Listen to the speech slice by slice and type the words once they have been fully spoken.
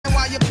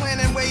you're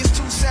planning ways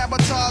to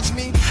sabotage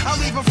me.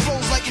 I'll even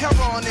froze like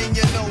heroin in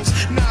your nose.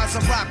 Nas, I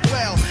rock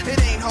well, it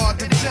ain't hard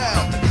to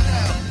tell.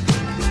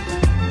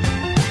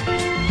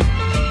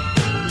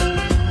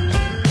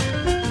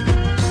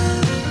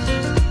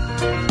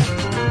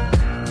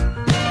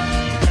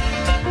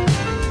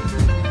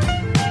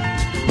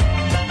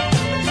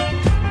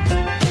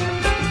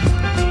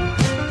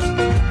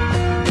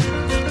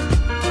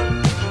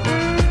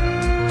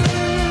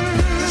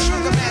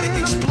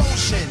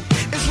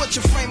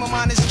 Your frame of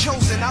mind is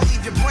chosen, I'll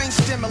leave your brain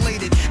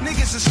stimulated.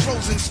 Niggas is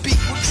frozen, speak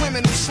with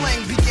criminal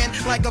slang. Begin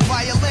like a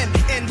violin,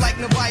 end like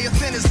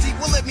Leviathan is deep.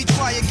 Well, let me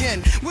try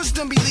again.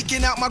 Wisdom be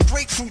leaking out my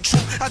grapefruit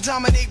true. I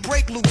dominate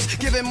break loops,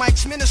 giving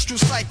Mike's ministry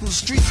cycles.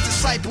 Streets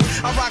disciple,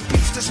 I rock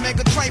beats that's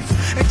mega trifle.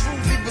 And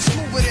groovy but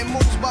smoother than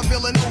moves by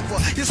Villanova.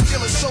 You're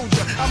still a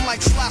soldier, I'm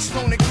like Sly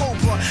Stone and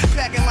Cobra.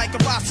 Packing like a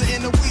Rasta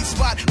in a weed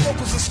spot.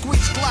 Vocals are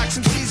squeeze, Glocks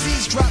and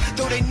TZs drop,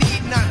 though they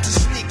need not to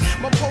sneak.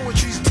 My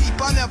poetry's deep,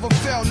 I never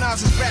fell.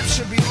 Nas's rap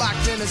should be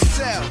locked in a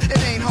cell.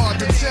 It ain't hard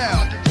to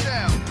tell.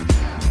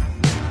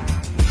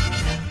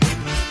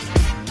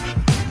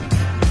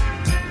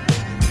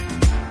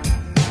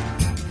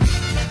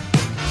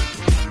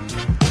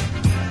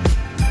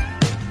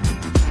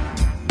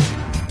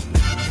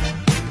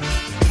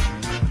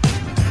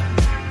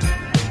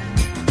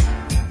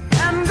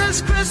 And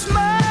this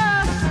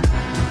Christmas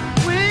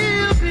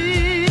will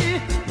be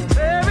a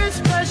very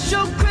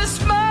special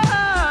Christmas.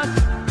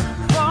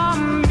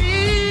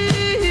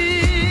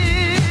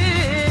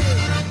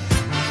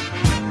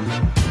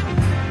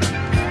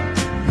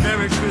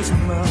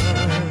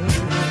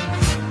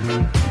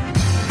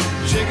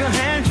 Shake a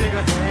hand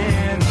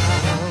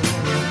now.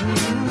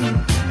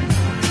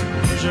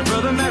 Wish your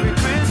brother Merry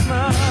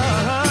Christmas.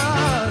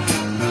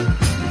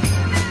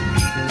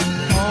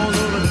 All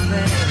over the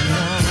land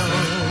now.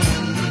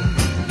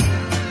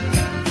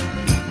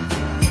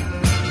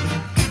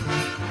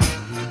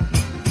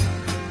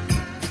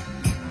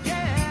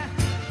 Yeah.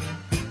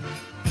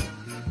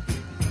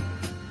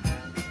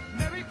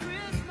 Merry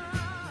Christmas.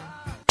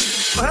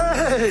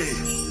 Hey!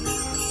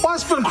 Why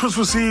spend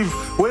Christmas Eve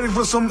waiting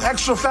for some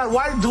extra fat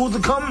white dude to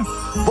come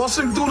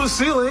busting through the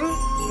ceiling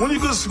when you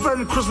could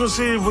spend Christmas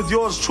Eve with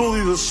yours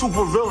truly, the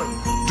super villain,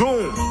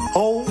 Doom?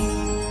 Ho,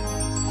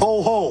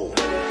 ho, ho.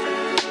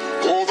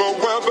 Oh, the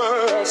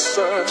weather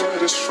outside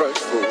is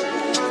frightful,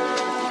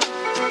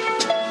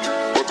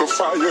 but the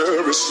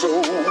fire is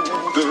so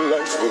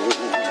delightful.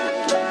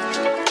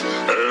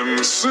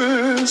 And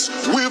since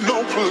we've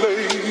no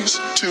place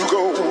to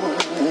go,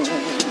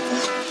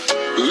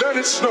 let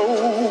it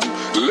snow,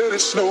 let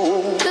it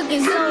snow, let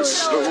it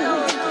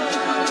snow.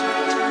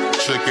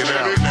 Check it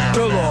out now.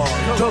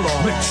 Dilla,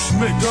 mix.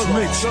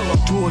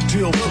 Do a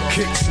deal for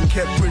kicks and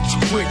get rich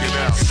quick.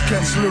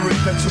 Sketch lyric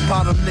that's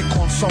about a nick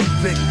on some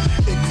Vic.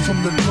 Ick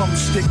from the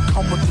drumstick,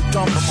 come with the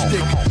dumb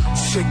stick.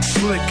 Sick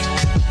slick,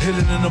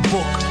 hidden in a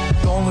book.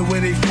 The only way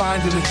they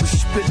find it is for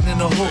spitting in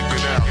a hook.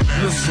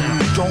 Listen,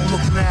 don't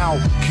look now,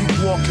 keep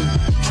walking.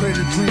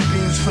 Traded 3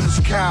 beans for this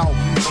cow.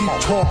 Keep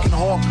talking,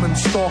 Hawkman,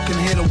 stalking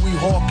here that we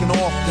hawking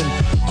often.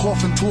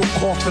 Coughing to a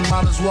coffin,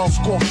 might as well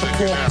scoff the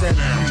pork then.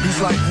 He's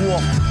like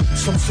Wolf,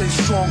 some say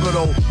stronger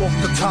though. Off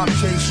the top,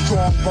 J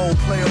Strongbow,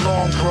 play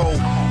along bro.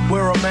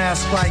 Wear a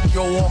mask like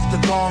yo off the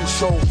gong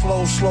show.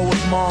 Flow slow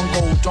as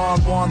Mongo,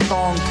 Don Juan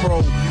Thong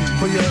Pro.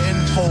 For your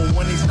info,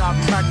 when he's not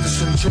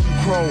practicing Jim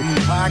Crow.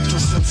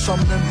 Actress in some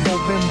info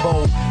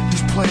bimbo.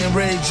 He's playing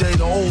Ray J,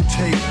 the old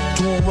tape.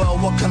 Doing well,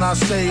 what can I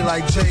say,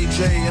 like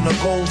JJ in a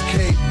gold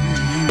cape.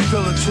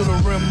 Fill it to the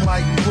rim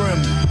like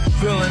Brim.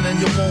 Villain and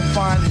you won't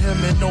find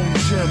him in no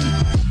gym.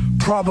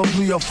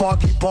 Probably a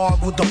foggy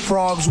bog with the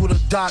frogs with a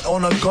dot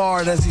on a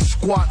guard as he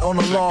squat on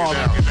a log.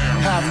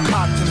 Half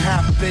cocked and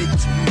half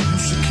baked. You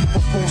should keep a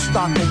full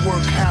stock of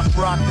work, half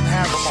rocked and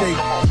half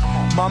shaped.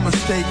 My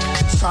mistake,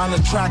 sign a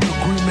track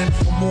agreement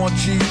for more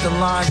G's than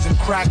lines and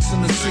cracks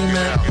in the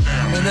cement.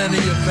 In any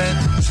event,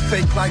 it's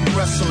fake like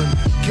wrestling.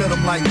 Get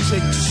him like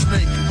Jake the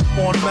Snake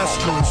on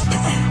mescaline.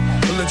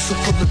 Elixir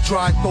for the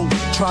dry throat,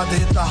 tried to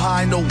hit the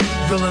high note.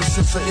 Villain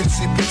since a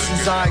itsy bitsy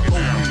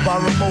zygote. By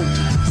remote,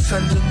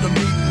 sending the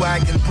meat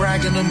wagon,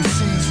 bragging them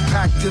seeds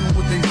packed in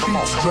with their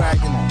feet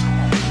dragging.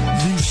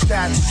 These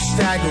stats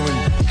staggering.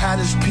 Had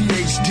his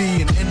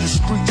PhD in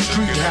indiscreet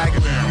street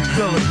haggling.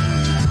 Villain.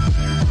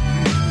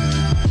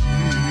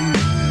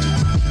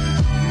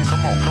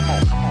 Come on.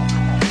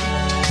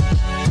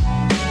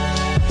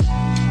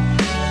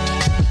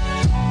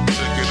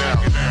 Check it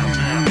out now.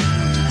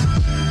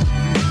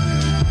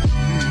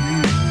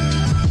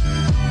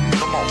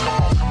 Come on.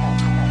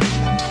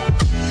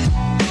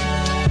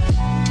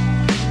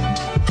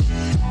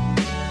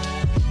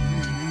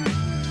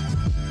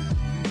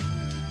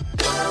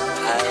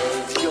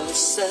 Have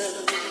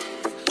yourself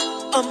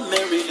a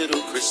merry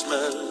little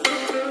Christmas.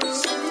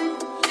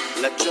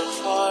 Let your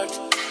heart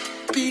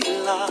be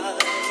light.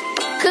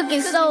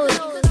 Cooking soda.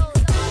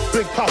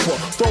 Big Papa,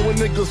 throwing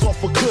niggas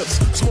off of cliffs,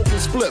 smoking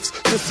spliffs,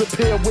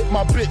 disappear with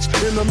my bitch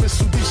in a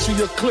Mitsubishi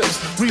Eclipse.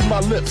 Read my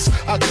lips,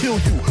 I kill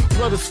you,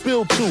 blood is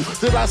spilled too.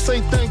 Did I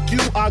say thank you?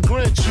 I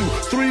grant you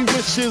 3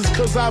 wishes,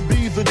 cause I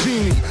be the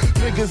genie.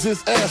 Niggas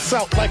is ass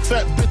out like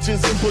fat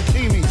bitches in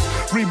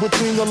bikinis. Read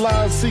between the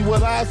lines, see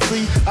what I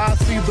see. I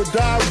see the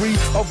diary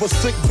of a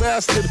sick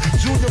bastard.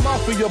 Junior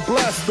Mafia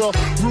blaster,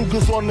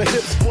 Rugers on the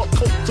hips, bought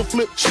coke to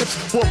flip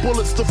chips, bought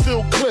bullets to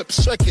fill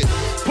clips. Check it,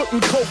 putting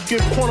coke in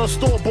corner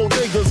store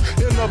bodegas,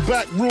 in the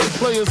back room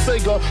playing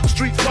Sega,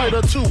 Street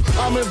Fighter 2.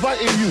 I'm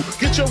inviting you,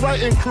 get your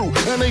writing crew,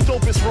 and they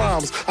dopest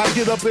rhymes. I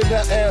get up in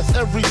that ass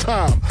every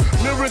time.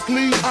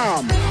 Lyrically,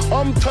 I'm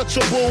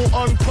untouchable,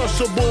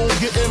 uncrushable,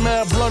 getting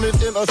mad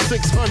blunted in a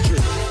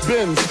 600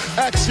 Benz.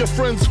 Ask your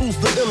friends who's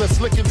the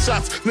illest, licking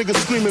shots, niggas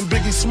screaming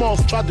Biggie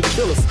Smalls tried to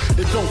kill us.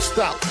 It don't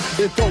stop,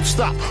 it don't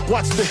stop.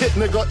 Watch the hit,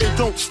 nigga, it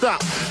don't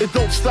stop, it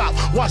don't stop.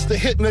 Watch the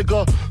hit,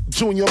 nigga.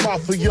 Junior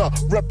Mafia,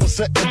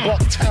 representing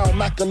Bucktown,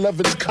 Mac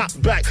 11's cop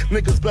back,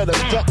 niggas better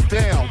duck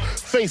down,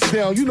 face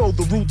down, you know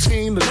the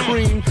routine, the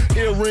cream,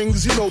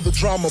 earrings, you know the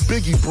drama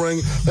Biggie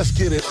bring. Let's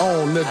get it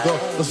on,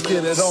 nigga, let's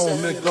get it on,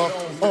 nigga.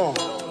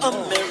 A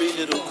merry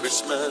little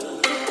Christmas,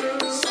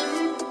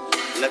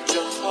 let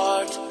your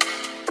heart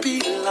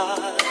be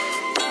light.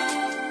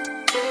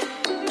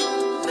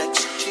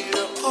 Next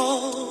year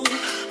all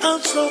our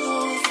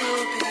troubles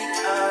will be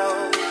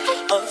out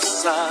of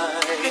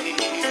sight.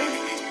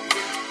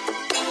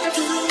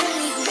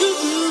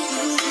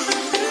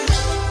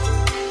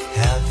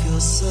 Have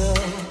yourself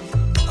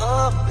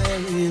a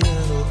merry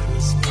little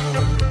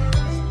Christmas.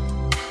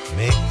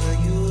 Make the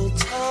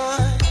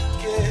Yuletide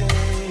gay.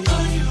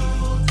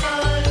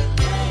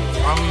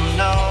 From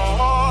now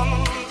on,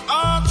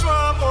 our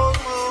troubles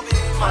will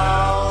be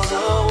miles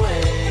away.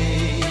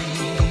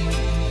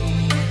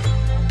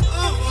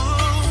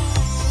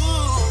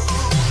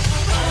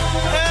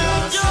 Have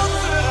yourself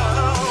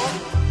merry,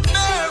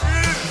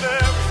 merry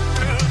Christmas.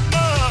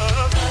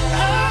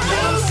 Have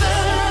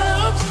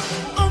yourself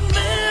a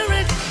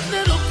merry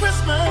little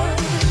Christmas.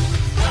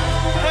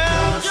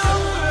 Have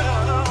yourself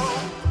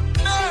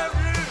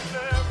merry,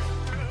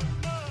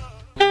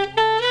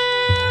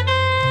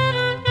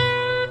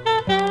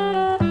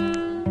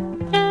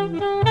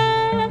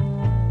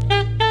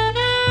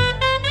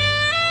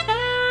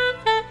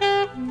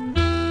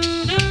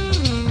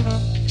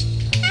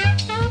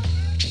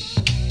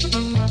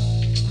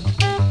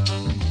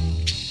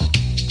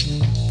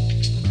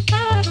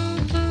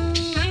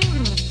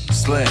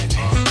 Slang,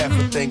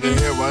 everything in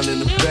here run in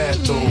the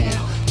bathroom.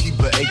 Keep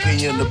an AK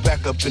in the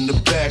back up in the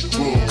back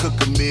room. Cook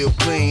a meal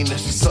clean, and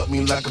she suck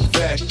me like a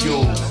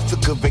vacuum.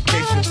 Took a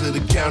vacation to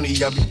the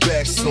county, I'll be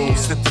back soon.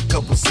 Slipped a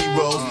couple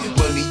zeros,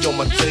 money on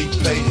my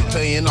J-Pay,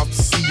 paying off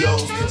the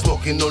COs,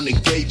 smoking on the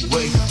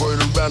gateway.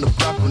 Word around the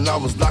block when I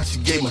was locked, she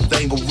gave my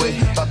thing away.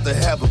 About to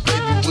have a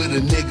baby with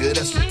a nigga,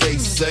 that's what they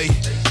say.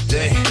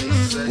 Dang,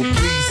 well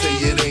please say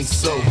it ain't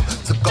so.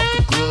 Took off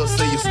the gloves,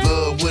 say it's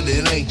love when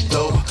it ain't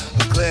though.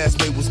 A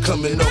classmate was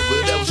coming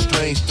over, that was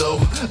strange though.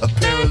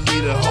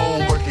 Apparently the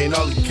homework ain't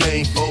all it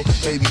came for.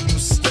 Maybe you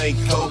stink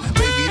ho,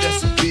 maybe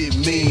that's a bit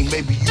mean.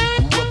 Maybe you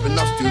grew up and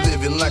I'm still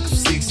living like I'm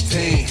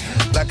 16.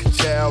 Like a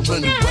child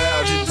running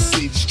wild in the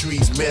city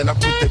streets. Man, I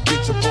put that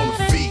bitch up on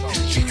her feet.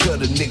 She cut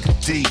a nigga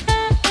deep.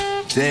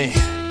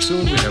 Damn.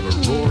 Soon we have a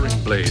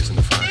roaring blaze in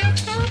the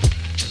fireplace.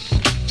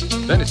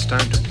 Then it's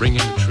time to bring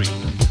in the tree.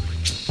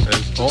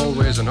 There's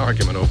always an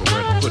argument over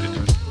where to put it.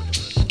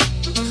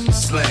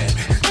 Slam,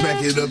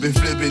 smack it up and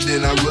flip it,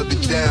 then I rub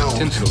it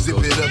down. Zip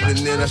it up and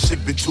then I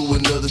ship it to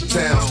another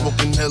town.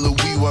 Smoking hella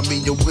weed while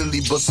me and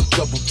Willie bust a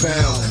couple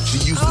pounds. She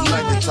used to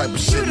like that type of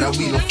shit, now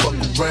we don't fuck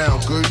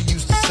around. Girl, you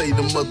used to say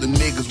them other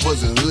niggas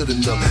wasn't hood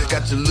enough.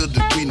 Got your little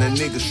degree, now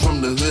niggas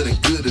from the hood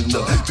ain't good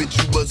enough. Bitch,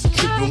 you wasn't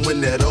tripping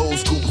when that old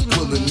school was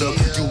pulling up.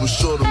 You was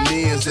short of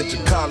men's at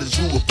your college,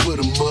 you would put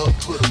them up.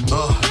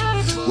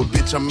 Well,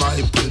 bitch, I'm out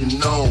here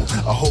putting on.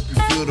 I hope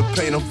you feel the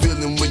pain I'm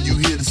feeling when you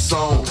hear the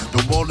song.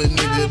 Don't want a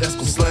nigga that's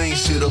gon' slang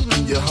shit up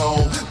in your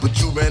home. But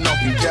you ran off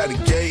and got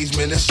engaged,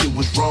 man, that shit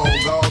was wrong.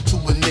 All to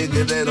a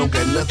nigga that don't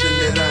got nothing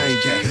that I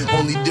ain't got.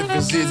 Only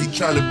difference is he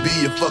tryna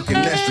be a fucking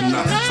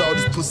astronaut. Saw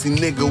this pussy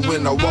nigga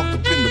when I walked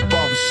up in the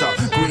barbershop.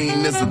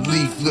 Green as a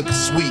leaf, looking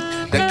sweet,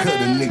 that cut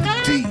a nigga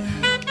deep.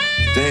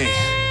 Damn.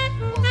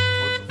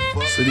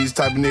 So these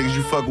type of niggas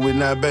you fucking with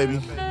now, baby,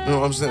 you know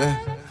what I'm saying?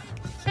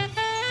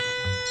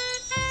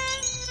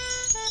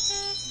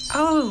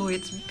 Oh,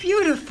 it's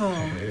beautiful.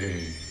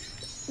 Hey.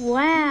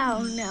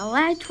 Wow, now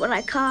that's what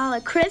I call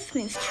a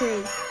Christmas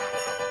tree.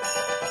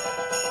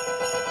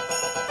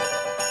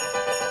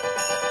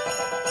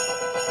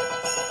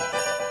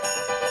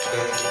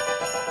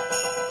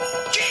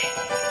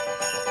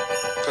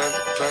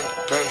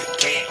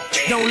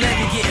 Don't let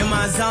me get in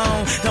my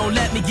zone. Don't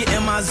let me get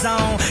in my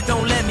zone.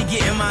 Don't let me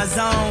get in my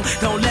zone.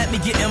 Don't let me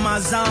get in my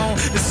zone.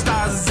 The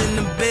stars is in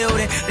the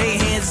building. They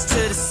hands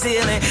to the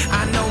ceiling.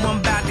 I know I'm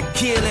about to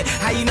kill it.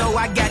 How you know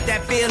I got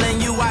that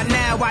feeling? You are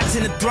now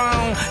watching the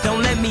throne.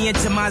 Don't let me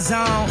into my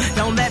zone.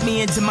 Don't let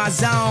me into my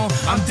zone.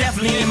 I'm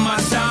definitely in my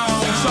zone.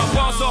 So I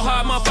ball so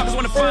hard, motherfuckers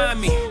wanna find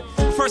me.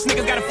 First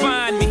nigga gotta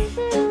find me.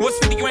 What's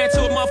 50 grand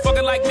to a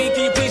motherfucker like me?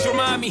 Can you please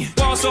remind me?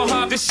 Ball so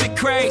hard, this shit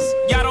crazy.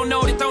 Y'all don't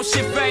know that don't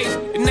shit phase.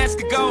 And that's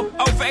to go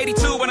over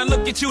 82 when I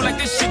look at you like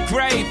this shit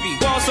gravy.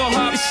 Ball so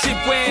hard, this shit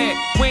weird.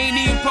 We ain't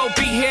even supposed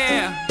to be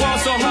here. Ball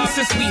so hard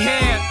since we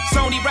here. It's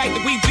only right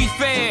that we be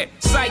fair.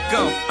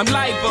 Psycho, I'm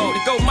liable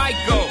to go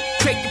Michael.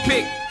 Take your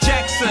pick.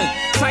 Jackson,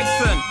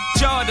 Tyson,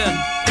 Jordan.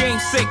 Game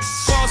 6.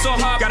 Ball so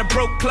hard, got a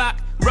broke clock.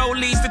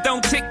 Rollies that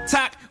don't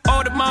tick-tock.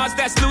 All the Mars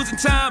that's losing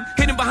time.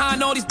 Hidden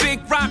behind all these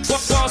big rocks.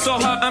 Ball so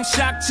hard, I'm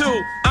shocked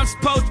too. I'm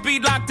supposed to be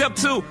locked up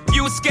too.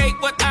 You escape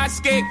what I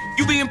escape.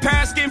 You be in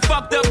Paris getting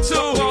fucked up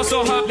too. Ball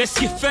so hard, let's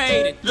get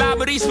faded.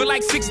 Liberties for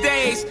like 6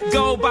 days.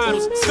 Gold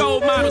bottles,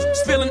 gold models.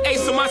 Spilling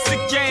ace on my sick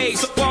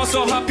days. So ball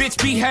so hard,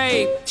 bitch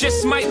behave.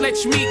 Just might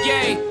let you meet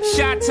yay.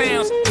 Shot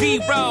towns,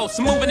 D-Rolls,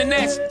 moving the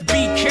next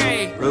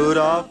BK.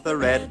 Rudolph the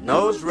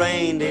red-nosed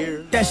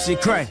reindeer. That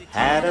shit crazy.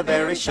 Had a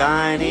very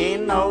shiny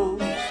nose.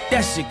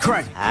 That shit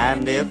crazy.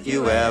 And if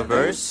you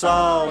ever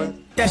saw it,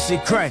 that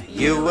shit crazy.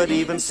 You would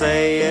even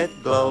say it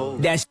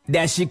glowed.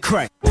 That shit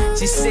crazy.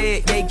 She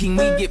said, hey, can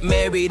we get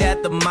married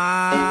at the mall?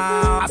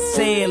 I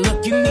said,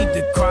 look, you need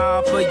to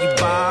crawl for your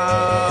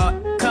bar.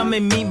 Come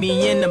and meet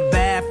me in the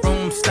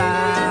bathroom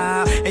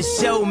style and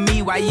show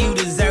me why you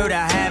deserve to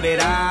have it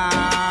all.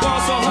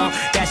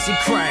 That shit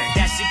crazy.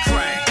 That shit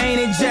crazy.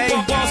 Ain't it, Jay?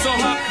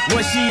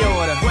 What she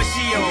order? What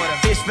she order?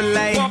 Fish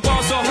fillet.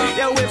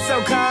 Yo, whip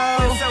so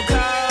cold.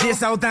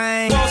 This whole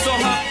thing.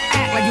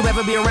 Act like you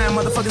ever be around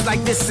motherfuckers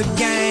like this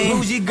again.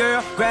 Bougie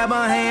girl, grab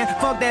her hand.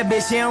 Fuck that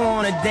bitch, she don't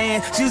wanna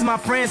dance. She's my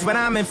friends, but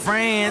I'm in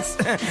France.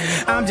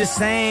 I'm just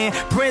saying,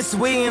 Prince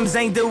Williams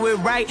ain't do it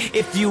right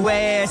if you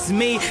ask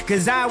me.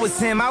 Cause I was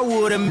him, I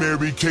would've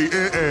Mary Kate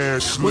and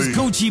Ashley. Was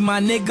Gucci my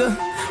nigga?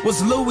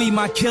 Was Louis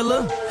my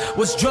killer?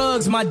 Was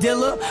drugs my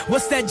dealer?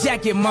 What's that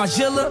jacket,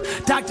 Margiela?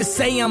 Doctors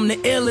say I'm the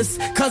illest,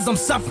 cause I'm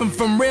suffering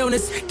from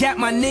realness. Got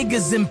my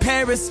niggas in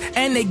Paris,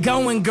 and they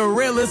going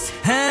gorillas,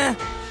 huh?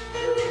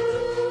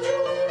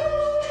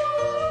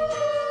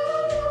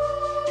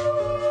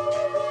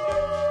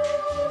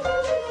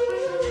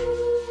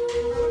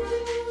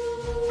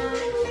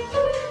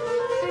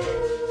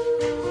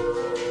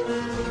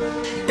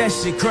 That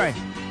shit crazy.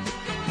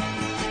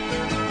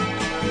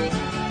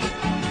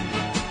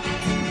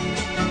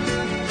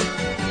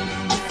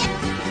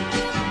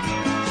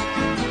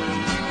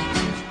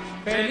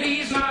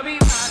 Feliz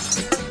Navidad.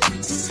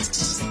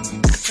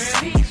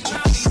 Feliz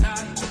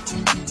Navidad.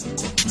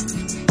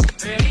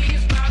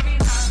 Feliz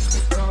Navidad.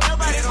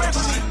 Nobody pray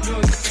for me.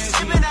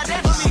 You been out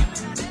there for me.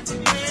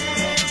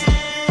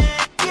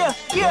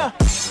 Yeah.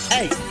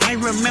 Hey, I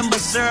remember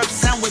syrup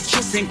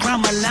sandwiches and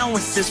crime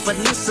allowances. For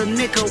this a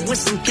nigga with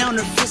some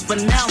counterfeits,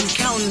 but now I'm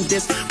counting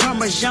this.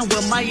 Parmesan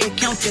with my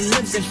accountant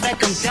lips. In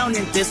fact, I'm down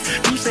in this.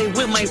 You say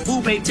with my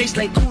boo babe tastes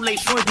like Kool-Aid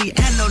for the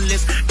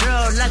analyst.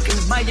 Girl, I can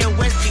buy your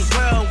Westie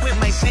world with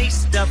my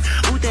face stuff.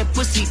 Ooh, that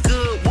pussy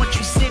good. Won't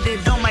you sit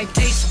it on my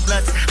taste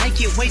buds? I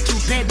get way too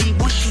petty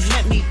once you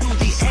let me do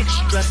the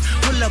extras.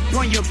 Pull up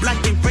on your block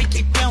and break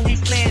it down. We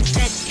playing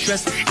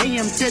Tetris.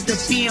 AM to the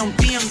PM,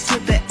 PM to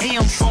the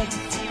AM phone.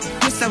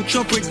 Piss out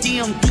your per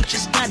diem, you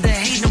just gotta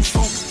hate them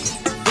phone.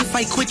 If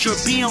I quit your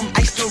BM,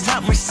 I still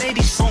rock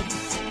Mercedes phone.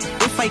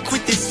 If I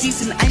quit this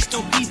season, I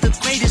still be the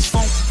greatest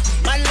phone.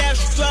 My left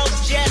stroke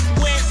just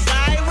went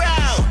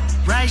viral.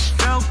 Right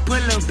stroke,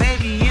 put a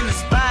baby in a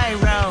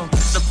spiral.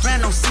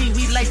 Soprano C,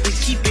 we like to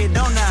keep it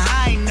on the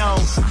high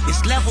note.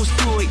 It's levels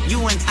to it, you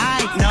and I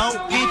know.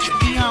 Bitch,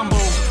 be humble.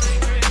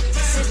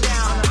 Sit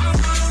down.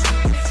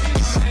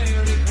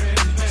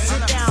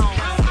 Sit down.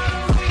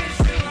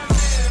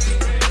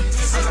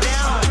 Sit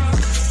down.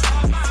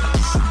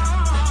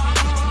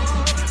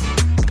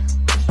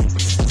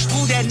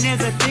 Who that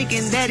nigga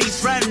thinking that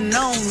he's running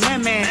on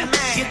women?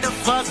 Get the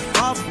fuck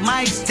off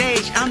my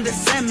stage, I'm the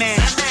same man.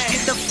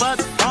 Get the fuck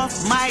off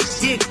my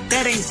dick,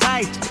 that ain't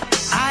right.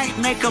 I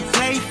make a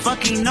play,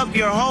 fucking up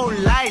your whole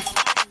life.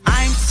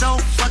 I'm so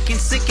fucking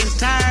sick and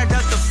tired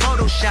of the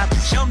Photoshop.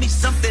 Show me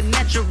something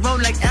natural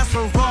like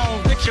Afro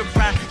with your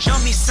pride. Show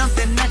me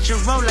something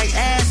natural like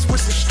ass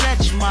with some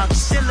stretch marks.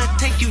 Still'll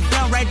take you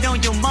down right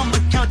on your mama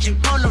couch in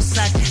polo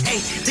socks. Hey,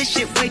 this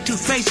shit way too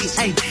crazy.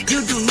 Hey,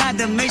 you do not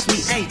amaze me.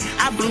 Hey,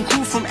 I blew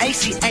cool from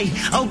ACA.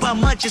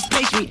 Obama just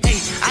page me. Hey,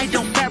 I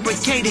don't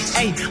fabricate it.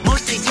 Hey,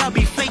 most of y'all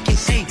be faking.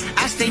 Hey,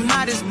 I stay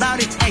modest about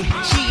it. Hey,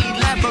 she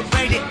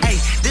elaborated. Hey,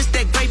 this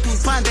that great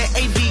poupon, that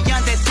AV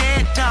on that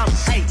TED talk.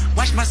 Hey,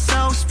 watch my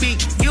soul speak.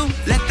 You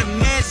let the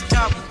meds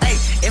talk. Hey,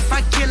 if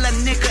I kill a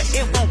nigga,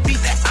 it won't be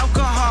the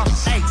alcohol.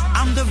 Hey,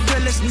 I'm the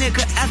realest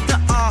nigga after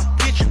all.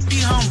 Bitch, be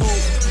humble.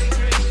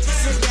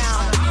 Sit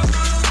down.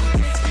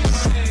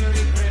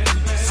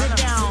 Sit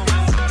down.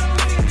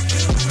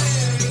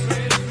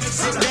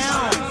 Sit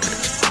down.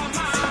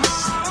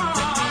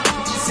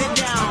 Sit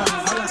down.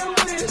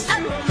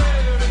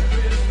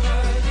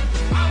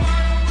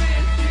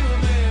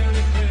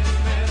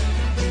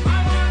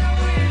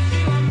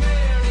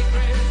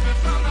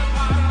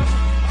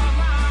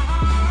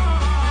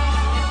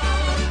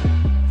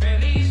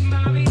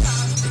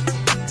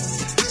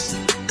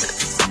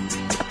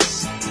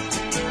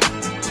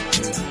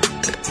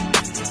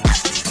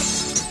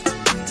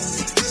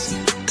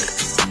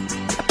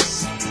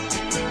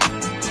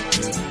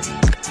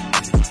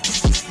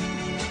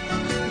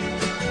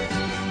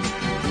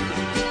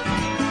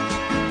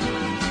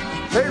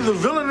 Hey, the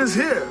villain is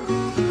here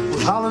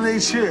with holiday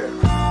cheer.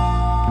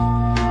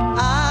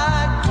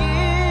 I'd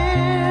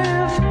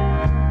give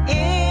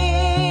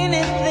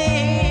anything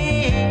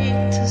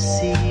to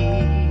see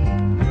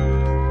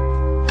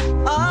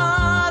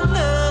a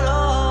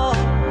little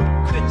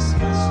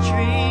Christmas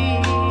tree.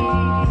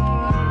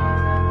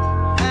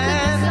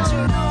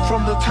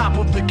 From the top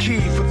of the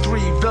key for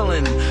 3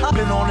 villain.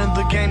 Been on in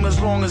the game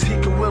as long as he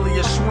can willy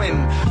a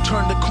swing.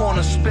 Turn the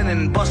corner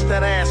spinning, bust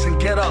that ass and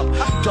get up.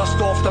 Dust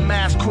off the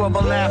mask,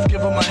 whoever laugh,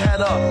 give him a head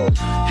up.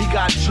 He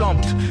got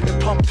jumped, it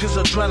pumped his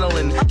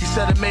adrenaline. He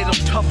said it made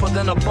him tougher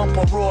than a bump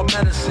of raw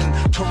medicine.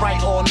 To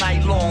write all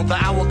night long, the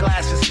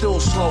hourglass is still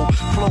slow.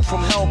 Flow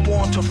from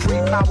hellborn to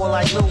free power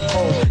like Lil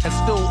Cole. And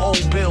still owe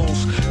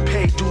bills,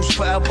 pay dues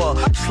forever.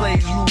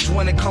 Slave used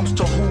when it comes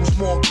to who's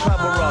more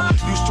cleverer.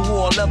 Used to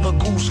wear leather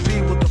goose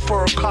feet with the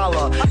fur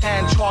collar.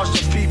 And charge the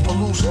fee for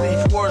loose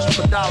leaf, words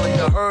per dollar,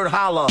 you heard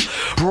holler.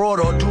 Broad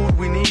or dude,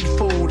 we need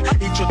food.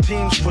 Eat your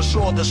teams for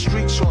sure, the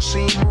streets sure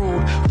seem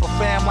rude. For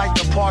fam like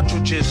the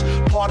Partridges,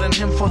 pardon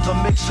him for the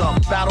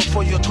mix-up. Battle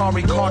for your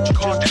Atari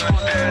cartridges.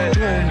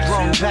 Boom,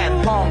 drum, that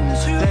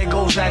bungs. There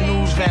goes that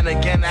news van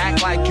again.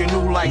 Act like you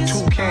knew like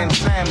Toucan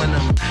Sam and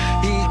them.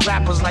 Eat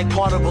rappers like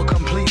part of a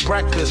complete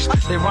breakfast.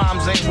 Their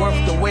rhymes ain't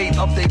worth the weight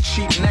of their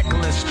cheap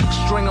necklace.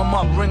 String them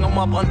up, ring them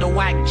up under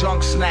whack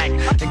junk snack.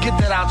 And get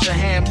that out your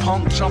hand,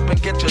 punk. Jump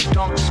and get your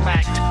dunk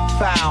smacked.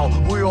 Foul,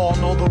 we all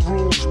know the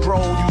rules,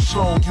 bro. You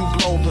slow, you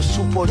blow the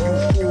super, you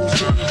fools.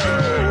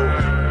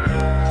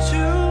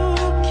 To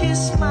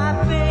kiss my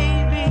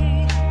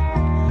baby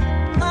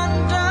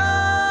under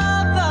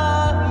the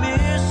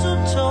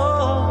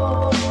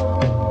mistletoe,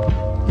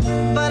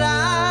 but I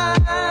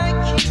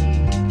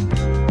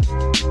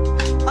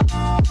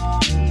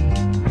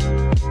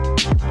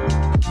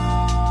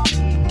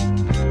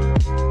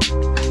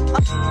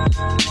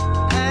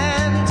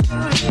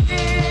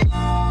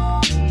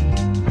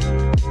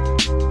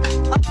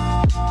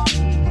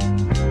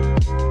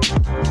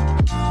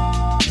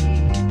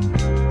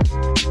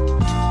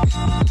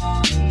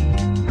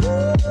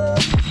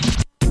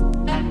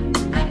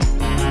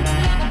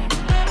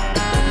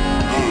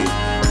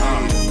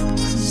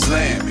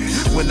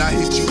When I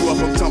hit you up,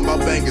 I'm talking about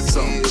banging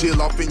something.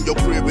 Chill off in your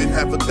crib and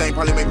have a thing,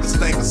 probably make the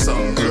sting or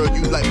something. Girl,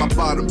 you like my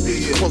bottom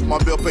bid. Post my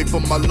bill, pay for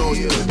my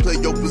lawyer. Play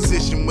your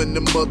position when the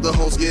mother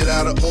hoes get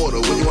out of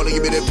order. When you wanna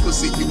give me that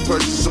pussy, you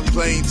purchase a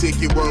plane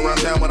ticket. Run around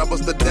town when I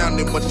bust her down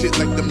in my shit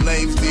like them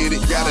lames did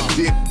it. Got a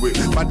dick with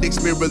my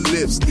dick's mirror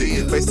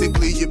lipstick.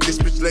 Basically, if this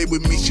bitch lay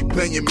with me, she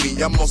paying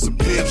me. I'm on some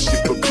pimp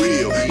shit for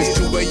real. It's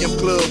 2 a.m.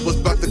 club was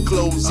about to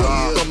close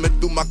up. Coming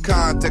through my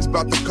contacts,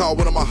 about to call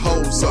one of my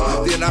hoes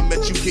up. Then I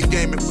met you, kick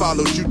game and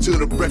followed you to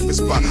the breakfast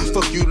spot.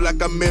 Fuck you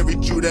like I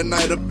married you that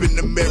night up in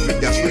the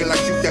Marriott. I scream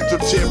like you got your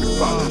cherry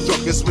pop.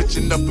 Drunk and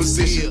switching up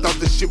position. Thought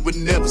this shit would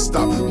never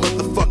stop.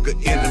 Motherfucker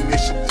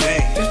intermission.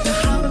 Damn.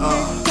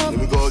 Here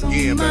we go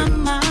again, baby.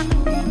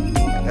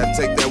 Gotta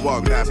take that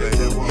walk now, baby.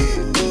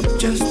 Yeah.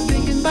 Just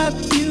thinking about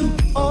you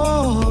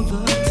all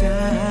the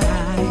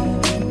time.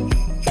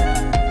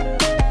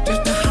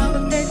 Just a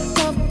holiday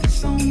thought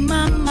that's on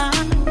my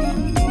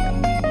mind.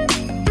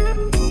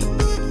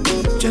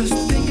 Just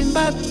thinking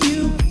about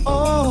you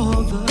all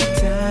the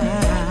time.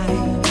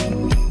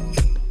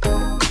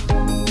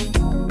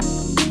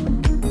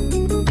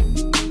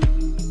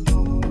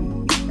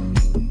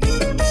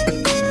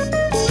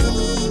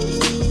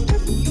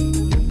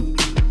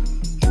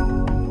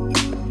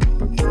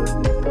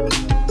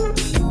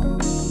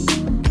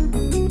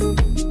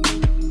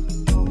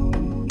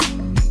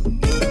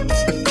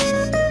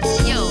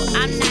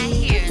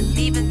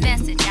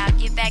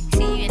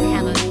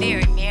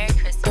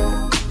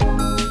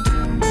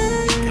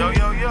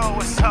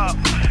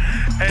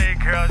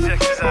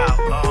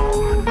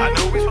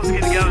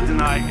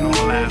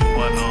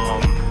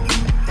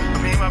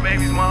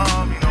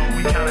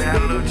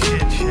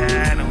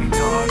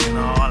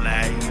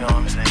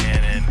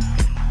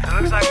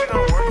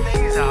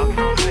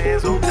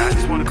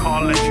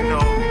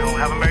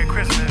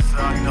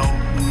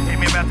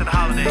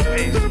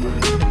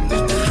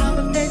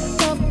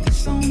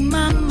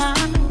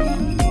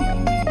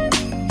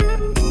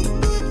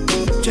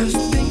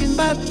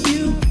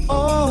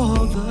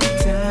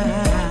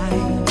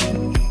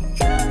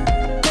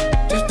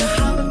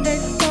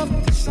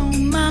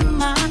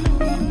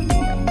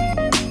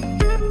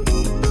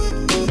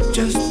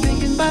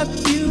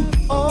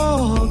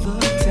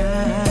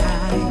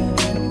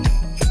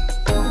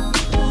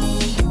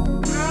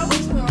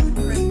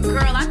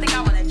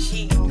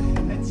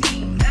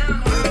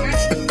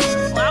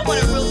 I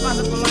want a real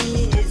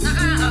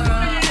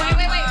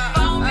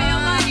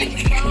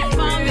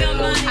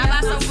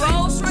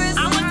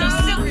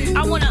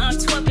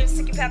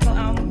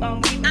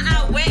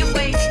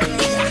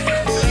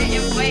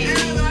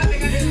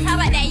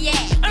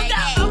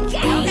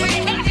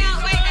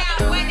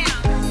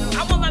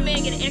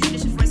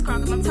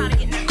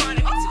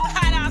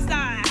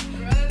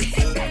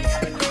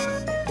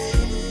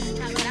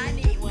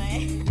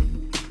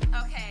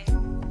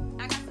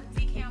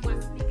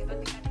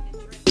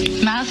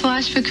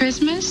Mouthwash for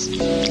Christmas?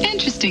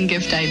 Interesting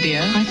gift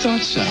idea. I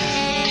thought so.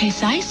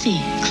 Tastes icy,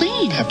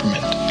 clean.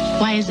 Peppermint.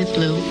 Why is it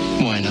blue?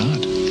 Why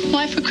not?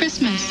 Why for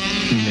Christmas?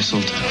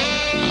 Mistletoe.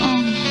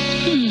 Oh,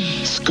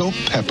 Scope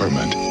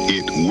Peppermint.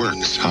 It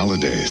works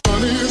holidays.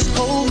 Honey, it's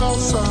cold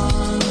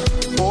outside.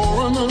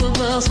 Pour another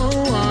glass of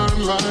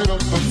wine. Light up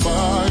the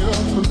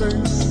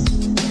fireplace.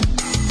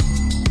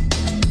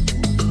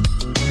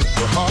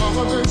 The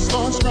holiday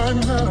starts right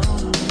now.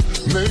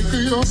 Make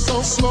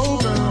yourself slow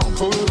down.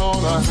 Put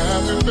on a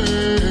happy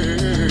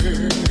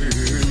face.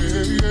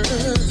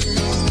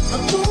 I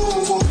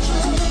don't want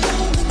you.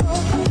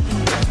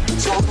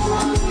 It's all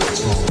right.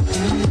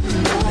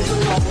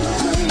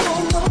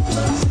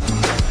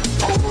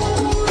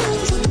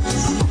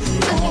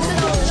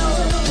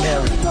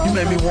 Mary, you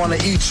made me wanna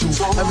eat you.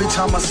 Every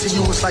time I see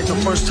you, it's like the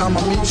first time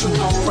I meet you.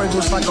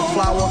 Fragrance like a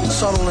flower,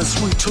 subtle and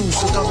sweet too.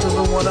 Seductive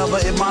and whatever,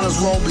 it might as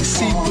well be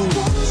see-through.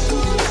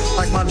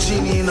 Like my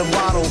genie in a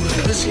bottle.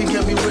 This can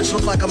get me rich,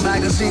 look like a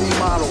magazine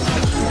model.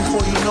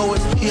 Before you know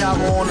it, he have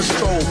her on the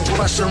stroll.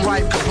 Fresh and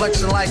ripe,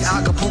 complexion like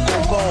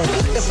Acapulco gold.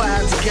 If I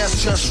had to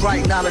guess, just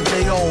right, not a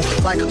day old.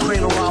 Like a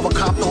cradle robber,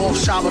 cop the off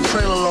shop, a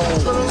trailer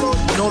load.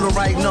 Know the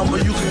right number,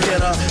 you can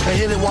get her. And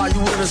hit it while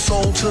you with a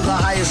soul to the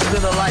highest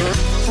bidder. Like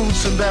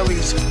fruits and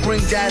berries,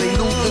 bring daddy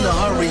loot in a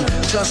hurry.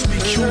 Just be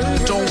cute,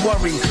 don't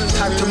worry.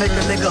 Type to make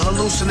a nigga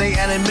hallucinate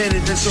and admit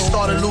it. Then she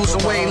started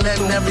losing weight,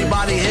 letting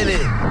everybody hit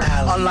it.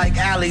 Unlike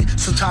Allie,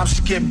 sometimes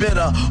she get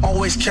bitter.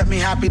 Always kept me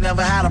happy,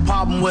 never had a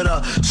problem with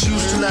her. She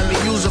used to let me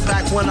use her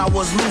back when I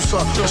was looser.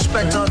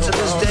 Respect her to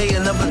this day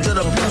and never did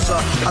abuse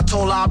her. I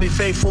told her I'll be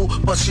faithful,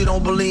 but she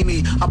don't believe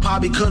me. I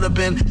probably could have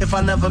been if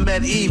I never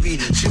met Evie.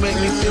 She make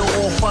me feel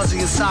all fuzzy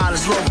inside,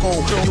 it's loco.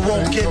 You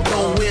won't get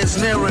nowhere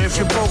nearer if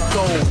you're broke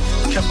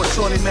though. Kept a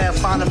shorty mad,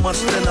 finding much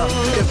thinner.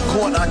 If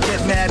caught, I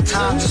get mad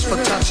time just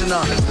for touching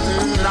her.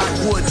 Not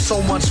wood,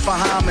 so much for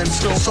Hymens.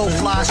 So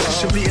fly, she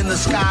should be in the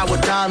sky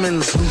with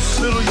diamonds.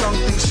 Little young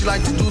thing, she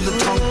like to do the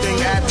tongue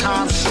thing. At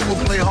times, she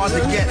would play hard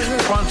to get,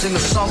 fronting or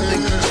something.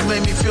 She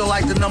made me feel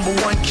like the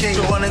 #1 king.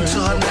 Run into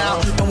her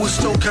now, and we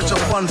still catch a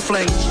fun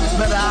fling.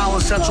 Met her out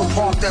in Central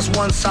Park, that's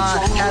one sign.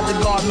 Had the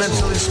guard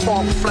mentally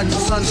spark, reflect the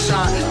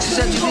sunshine. She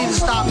said you need to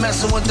stop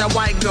messing with that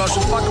white girl. She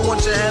fucking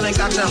with your head and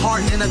got your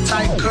heart in a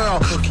tight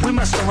curl. We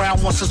messed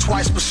around once or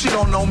twice, but she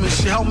don't know me.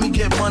 She helped me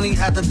get money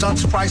at the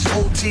Dutch Price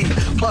OT.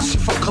 Plus she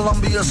from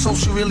Colombia, so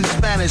she really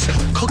Spanish.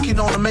 Cooking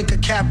on to make a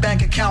cat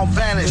bank account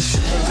vanish.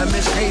 And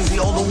Miss Hazy,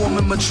 older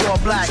woman, mature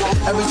black.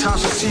 Every time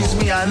she sees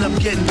me, I end up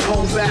getting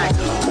told back.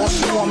 All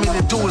she want me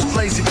to do is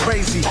blaze it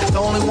crazy. The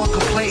only one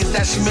complaint is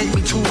that she make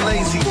me too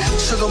lazy.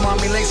 Sugar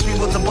mommy laced me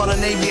with the butter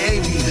navy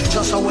AV.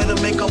 Just her way to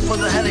make up for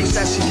the headaches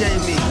that she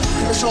gave me.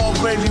 It's all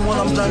gravy when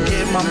I'm done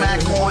getting my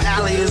Mac on.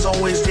 Allie is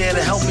always there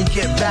to help me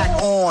get back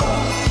on.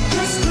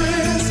 This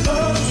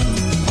Christmas,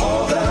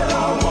 all that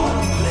I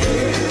want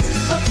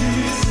is a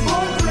piece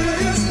for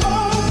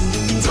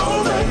Christmas.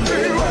 Don't make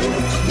me wait,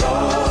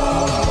 Lord.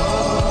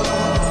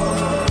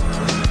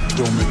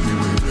 Don't make me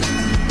wait, baby.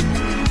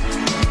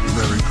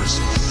 Merry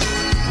Christmas.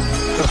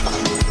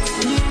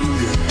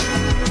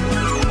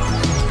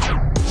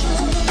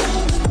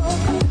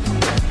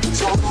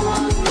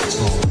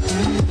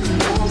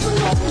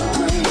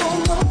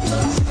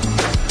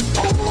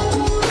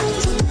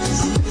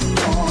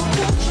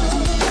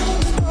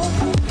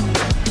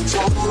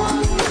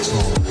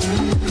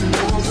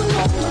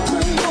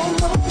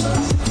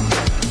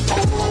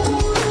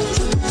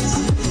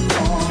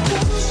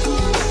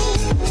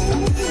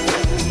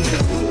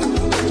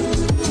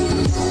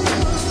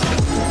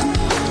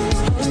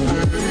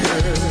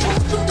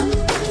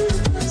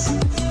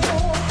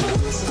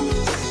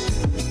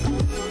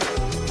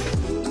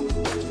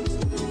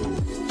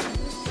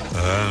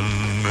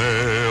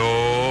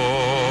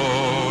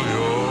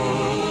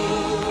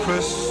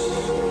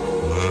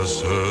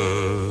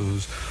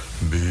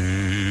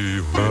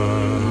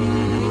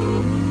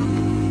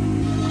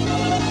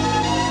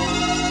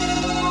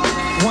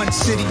 One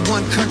city,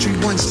 one country,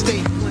 one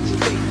state.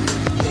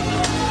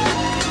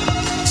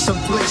 Some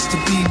place to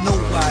be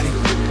nobody.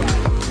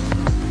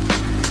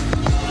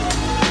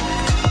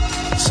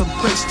 Some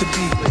place to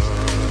be.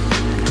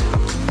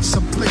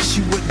 Some place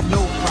you wouldn't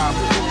know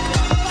probably.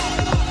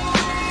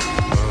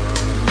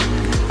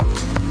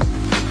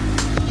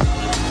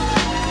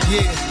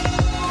 Yeah.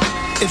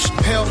 If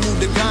Chappelle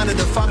moved to Ghana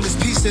to find his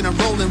peace and I'm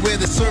rolling where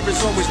the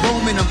service always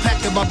roaming, I'm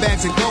packing my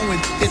bags and going.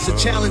 It's a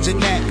challenge in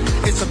that,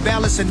 it's a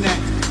balance in that.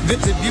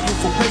 Visit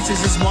beautiful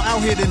places, it's more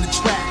out here than the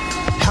trap.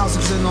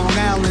 Houses in Long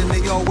Island,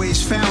 they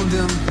always found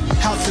them.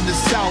 House in the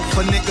South,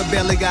 a nigga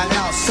barely got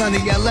out. Sunny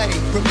LA,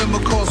 remember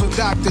calls with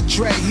Dr.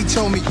 Dre. He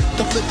told me,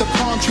 don't let the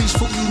palm trees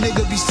fool you,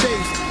 nigga, be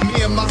safe.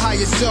 Me and my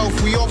higher self,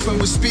 we often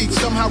would speak.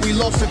 Somehow we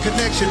lost the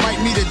connection,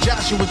 might meet a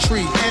Joshua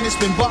tree. And it's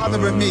been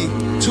bothering me.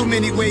 Too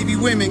many wavy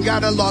women,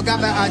 gotta log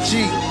out of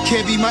IG.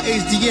 Can't be my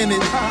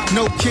HDMing,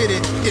 no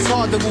kidding. It's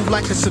hard to move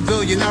like a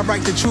civilian. I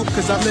write the truth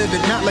cause I live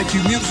it, not like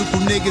you musical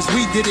niggas.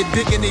 We did it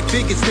big and they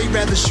bigots. They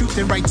rather shoot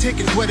than write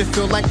tickets. What it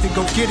feel like to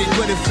go get it,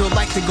 what it feel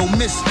like to go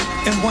miss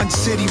it. In one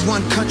city,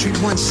 one country,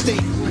 one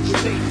state.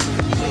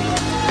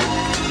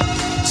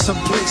 Some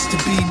place to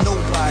be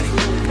nobody.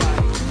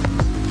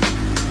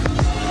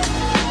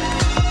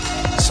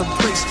 Some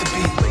place to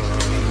be.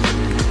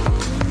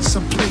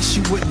 Some place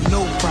you wouldn't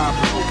know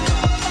problem.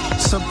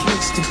 Some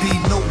place to be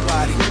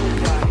nobody.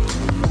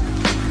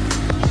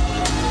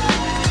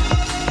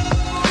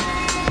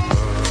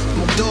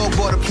 Dog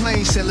bought a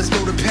plane, said let's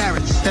go to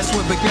Paris. That's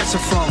where baguettes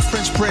are from,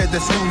 French bread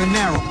that's long and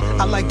narrow.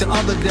 I like the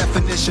other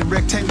definition,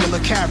 rectangular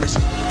carrots.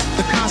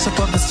 The concept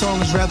of the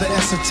song is rather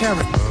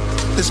esoteric.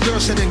 This girl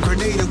said in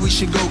Grenada we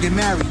should go get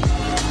married.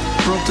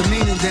 Broke the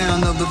meaning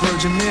down of the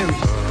Virgin Mary.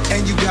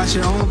 And you got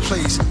your own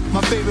place.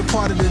 My favorite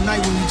part of the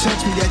night when you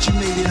text me that you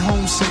made it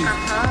home safe.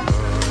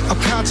 I'm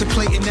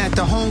contemplating at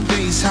the home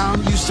base how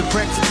I'm used to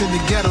breakfast in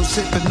the ghetto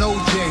sipping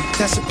OJ.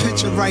 That's a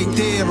picture right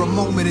there, a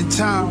moment in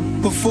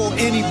time. Before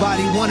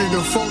anybody wanted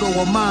a photo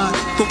of mine.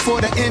 Before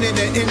the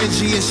internet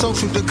energy and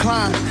social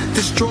decline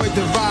destroyed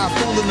the vibe,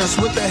 fooling us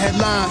with the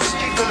headlines.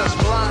 Keeping us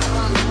blind.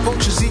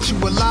 Vultures eat you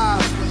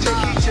alive. Take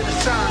heed to the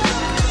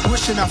signs.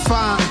 Wishing I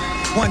find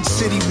one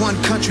city,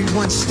 one country,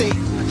 one state.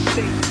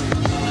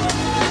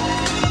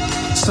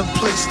 Some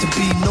place to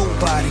be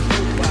nobody.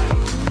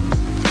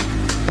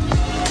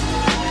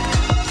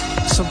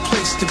 Some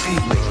place to be.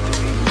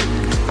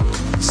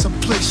 Some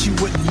place you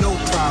wouldn't know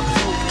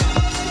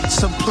problem.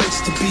 Some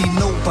place to be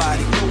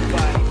nobody.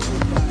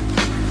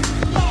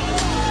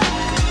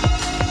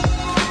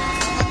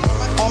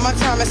 All my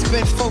time is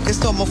spent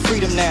focused on my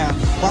freedom now.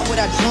 Why would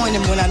I join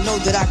them when I know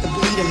that I could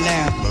bleed them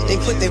now? They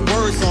put their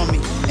words on me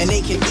and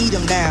they can eat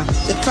them now.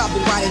 That's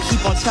probably why they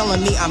keep on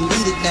telling me I'm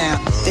needed now.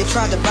 They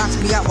tried to box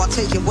me out while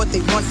taking what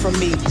they want from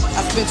me.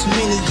 I spent too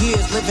many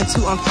years living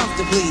too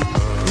uncomfortably,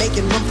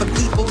 making room for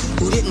people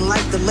who didn't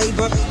like the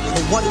labor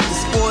but wanted the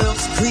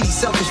spoils, greedy,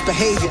 selfish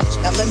behavior.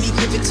 Now let me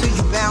give it to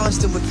you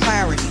balanced and with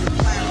clarity.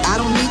 I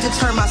don't need to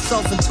turn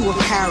myself into a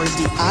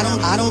parody.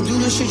 I don't do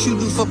the shit you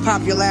do for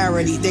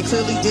popularity. They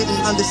clearly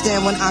didn't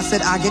understand when I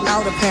said I get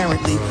out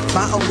apparently.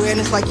 My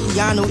awareness like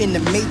Keanu in the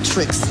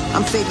Matrix.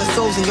 I'm saving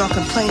souls and y'all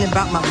complaining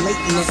about my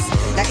lateness.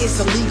 That it's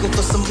illegal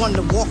for someone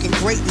to walk in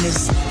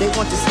greatness. They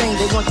want the same,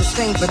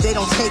 but they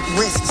don't take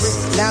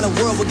risks. Now the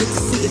world will get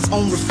to see its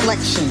own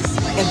reflection.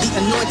 And the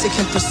anointed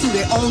can pursue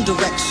their own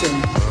direction.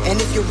 And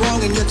if you're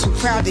wrong and you're too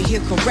proud to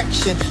hear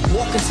correction,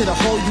 walk into the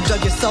hole you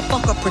dug yourself,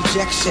 fuck a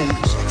projection.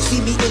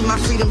 See me in my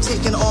freedom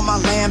taking all my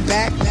land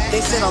back. They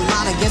said a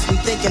lot against me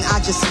thinking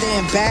I just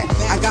stand back.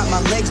 I got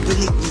my legs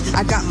beneath me,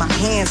 I got my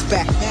hands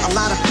back. A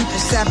lot of people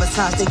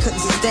sabotaged, they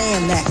couldn't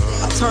stand that.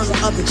 I turned the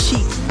other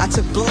cheek, I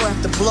took blow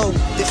after blow.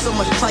 There's so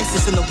much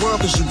crisis in the world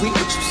cause you reap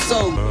what you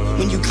sow.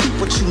 When you keep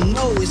what you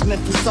know is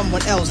meant for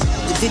someone else,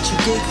 the ditch you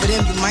dig for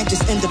them you might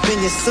just end up in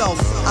yourself.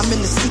 I'm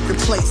in the secret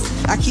place,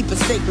 I keep a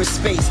sacred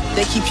space.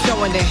 They keep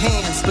showing their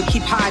hands but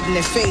keep hiding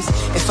their face.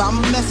 If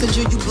I'm a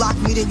messenger, you block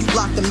me, then you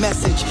block the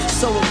message.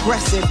 So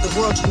aggressive, the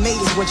world you made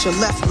is what you're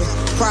left with.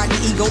 Pride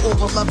and ego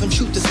over love and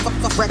truth is fuck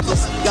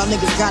reckless. Y'all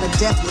niggas got a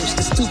death wish,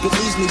 the stupid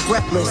leaves me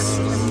breathless.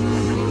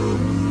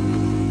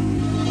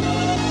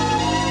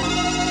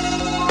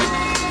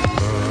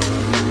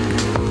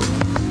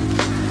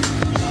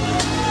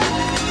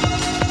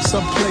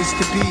 Some place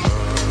to be.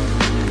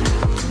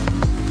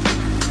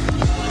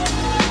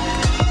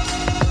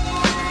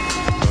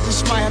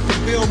 Just might have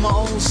to build my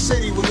own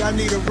city where I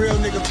need a real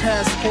nigga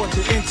passport to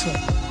enter.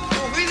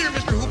 Oh, hey there,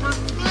 Mr. Hooper.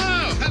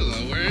 Oh,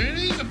 hello,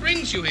 Ernie. What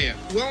brings you here?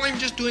 Well, I'm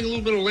just doing a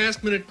little bit of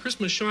last-minute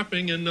Christmas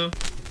shopping and,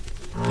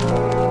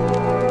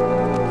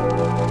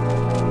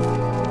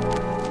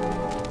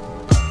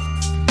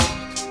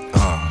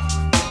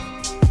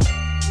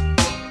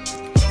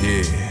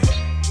 Yeah.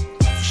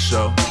 For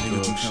sure.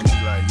 Niggas be come be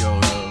like, yo,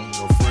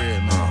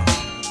 Fred, man.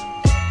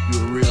 You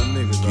a real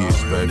nigga, dog.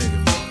 Yes, real baby.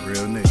 Nigga.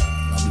 Real nigga.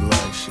 I be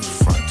like, shit.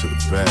 Front to the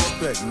back.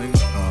 Respect, nigga.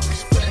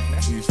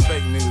 Respect. You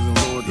respect niggas and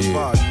lower the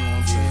bar, you know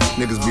what I'm saying?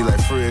 Niggas be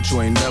like, Fred,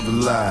 you ain't never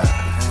lied.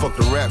 Fuck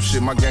the rap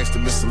shit, my gangster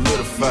been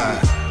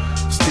solidified.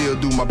 Still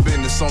do my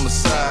business on the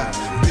side.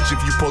 Bitch,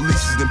 if you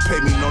polices, then pay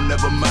me, no,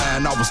 never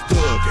mind. I was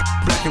thuggin'.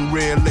 Black and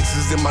red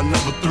laces in my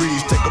number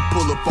 3s. Take a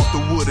pull up off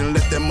the wood and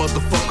let that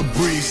motherfucker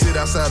breathe. Sit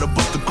outside of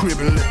the crib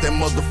and let that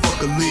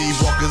motherfucker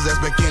leave. Walk his ass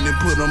back in and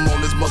put him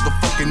on his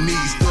motherfucking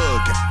knees.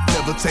 Thuggin'.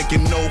 Never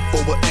taking no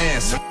for an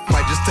answer.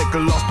 Might just take a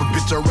loss, but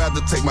bitch, I'd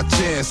rather take my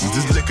chances.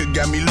 This liquor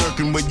got me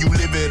lurking where you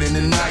live at in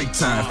the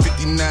nighttime.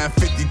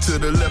 5950 to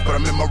the left, but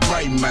I'm in my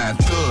right mind.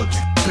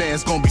 Thuggin'.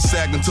 Pants gon' be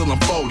sagging till I'm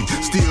 40.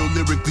 Still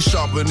lyrically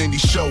sharper than these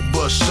show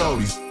bust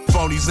shorties.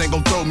 Phonies ain't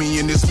gon' throw me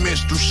in this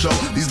minstrel show.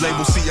 These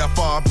labels see how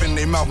far up in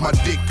their mouth my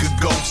dick could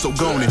go. So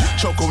go on and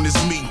choke on this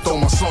meat, throw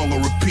my song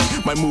on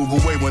repeat. Might move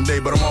away one day,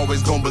 but I'm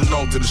always gon'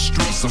 belong to the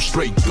streets. I'm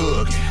straight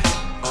thuggin'.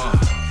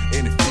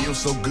 And it feels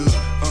so good.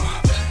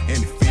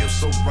 And it feels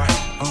so right.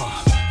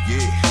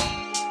 Yeah.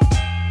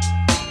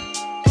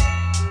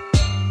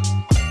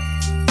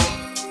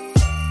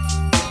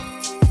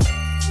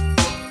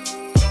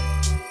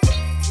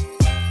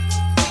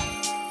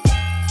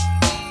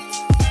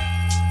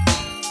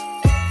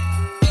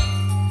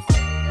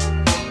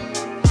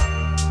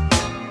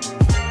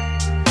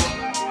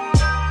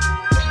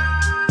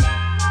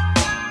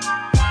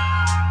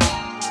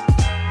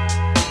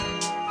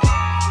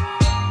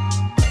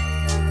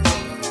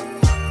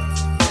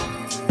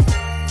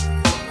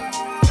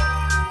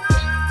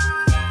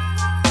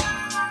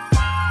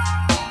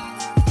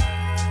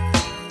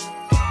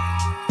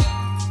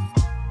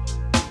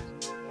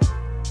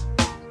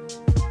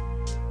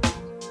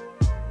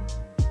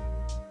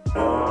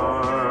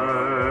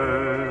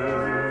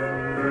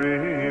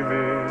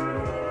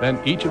 Then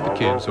each of the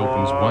kids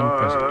opens one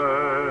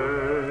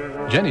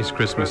present. Jenny's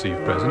Christmas Eve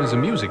present is a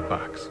music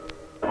box.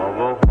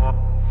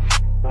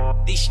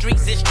 These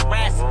streets is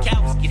Jurassic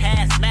cows, get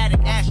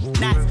hazmatic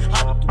astronauts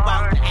huddled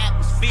throughout the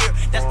atmosphere.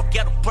 That's the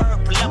ghetto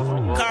bird, pull up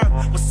on the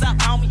curb. What's up,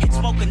 homie?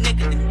 Smoke a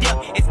nigga to dip.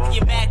 It's the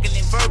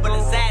immaculate verbal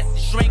assassin.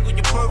 Strangle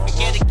your perfect,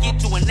 gotta get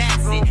to an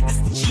acid. This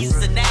is the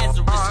Jesus of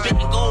Nazareth,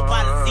 spitting gold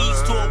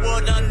policies to a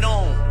world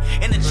unknown.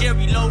 And a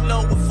cherry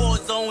low with 4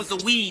 zones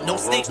of weed. No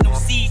snakes, no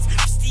seeds.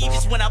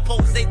 Prestigious when I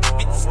pose 8 to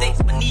 50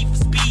 states beneath for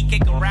speed.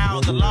 Kick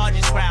around the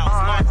largest crowds.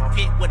 Large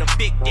pit with a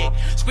big dick.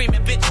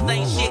 Screaming bitches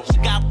ain't shit. She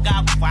gobble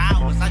for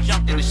hours. I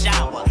jumped in the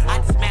shower. I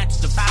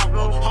dismantled the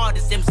power.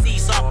 Hardest MC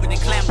softer than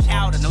clam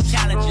chowder. No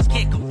challenges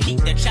can't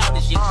compete. They're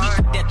childish and weak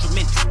and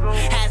detrimental.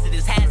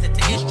 Hazardous hazard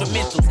to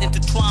instrumentals.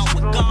 Intertwined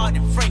with God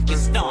and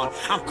Frankenstein.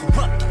 I'm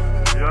corrupt.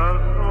 Just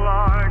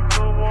like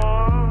the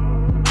one.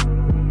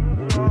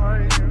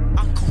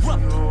 I'm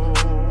corrupt.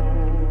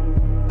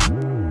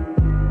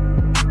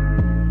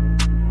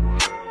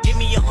 Give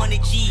me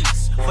 100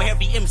 G's for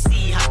every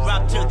MC I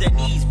drop to their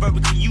knees,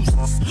 vertically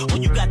useless.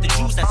 When you got the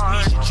juice, I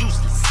squeeze your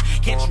juiceless.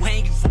 Can't you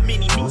hang you for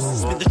many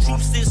nooses? When the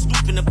truth is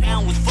snooping a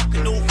pound with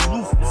fucking over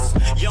ruthless.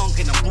 Young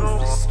and I'm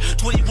ruthless.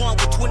 21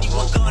 with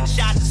 21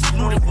 gunshots and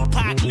saluted from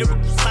Pac.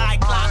 Lyrical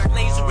cyclops,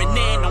 lasering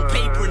in on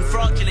paper and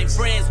fraudulent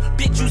friends.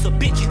 Bitch, use a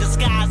bitch in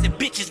disguise and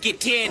bitches get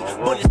 10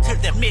 bullets to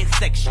their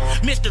midsection.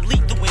 Mr.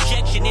 Lethal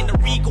injection in the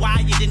regal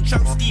higher than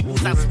church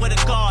steeples. I swear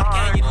to God,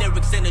 carry your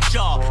lyrics in a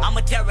jar. I'm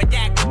a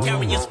pterodactyl,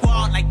 carrying your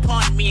squad like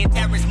Pun. Me and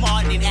Terrence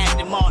Martin and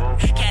Aston Martin.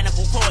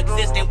 Cannibal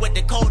coexisting with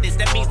the coldest.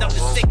 That means I'm the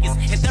sickest.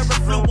 And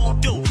Theraflu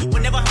won't do.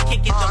 Whenever I'm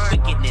kicking the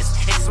wickedness,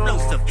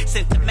 explosive,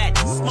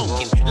 symptomatic,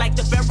 smoking like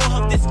the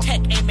barrel of this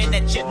tech aiming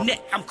at your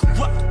neck. I'm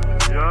corrupt.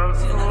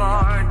 Just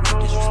like the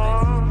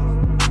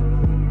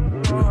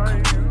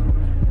one.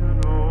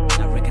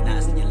 Not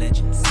recognizing your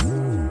legends,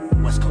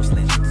 West Coast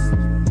legends.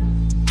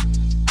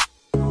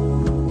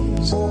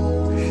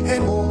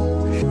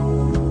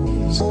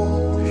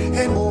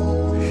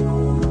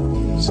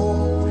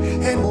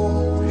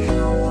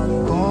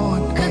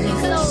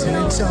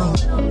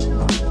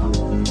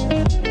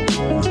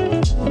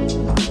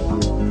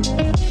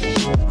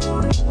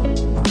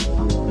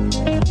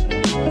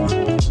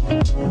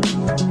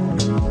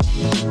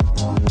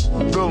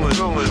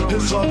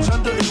 His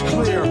agenda is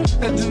clear,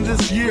 ending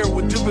this year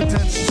with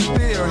dividends to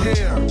spare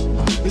here.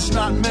 It's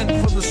not meant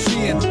for the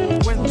seeing.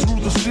 Went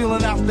through the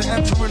ceiling after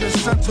entering his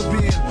center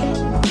being.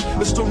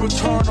 It's the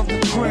return of the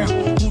cramp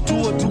who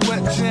do a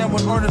duet jam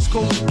when Ernest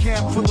goes to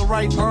camp for the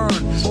right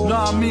earn.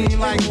 Nah, I mean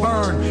like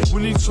burn.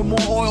 We need some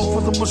more oil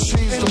for the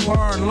machines to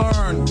burn.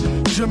 Learn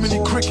Jiminy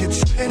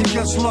Crickets. He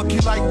gets lucky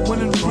like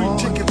winning free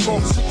tickets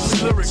off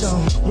 6 lyrics.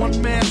 One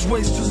man's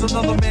waste is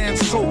another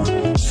man's soap.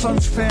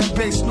 Son's fan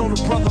base know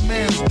the brother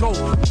man's dope.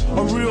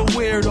 A real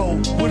weirdo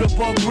with a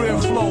bug rear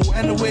flow.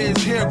 And the way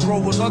his hair grow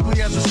was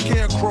ugly as a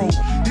scarecrow.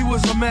 He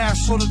was a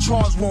mask so the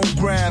charge won't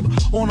grab.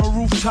 On a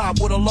rooftop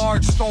with a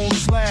large stone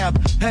slab.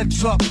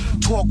 Heads up,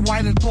 talk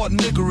white and thought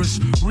niggerish.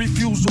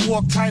 Refused to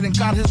walk tight and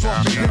got his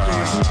off the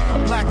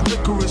vigorous. Black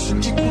licorice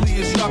and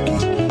equally as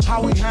yucky.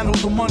 How he handled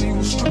the money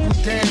was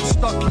strictly damn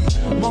stucky.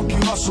 Monkey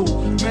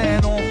hustle,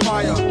 man on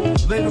fire.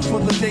 Later for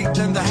the date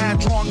than the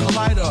hand-drawn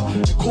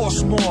collider. It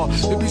costs more,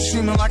 it be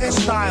seeming like a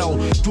style.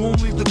 Doom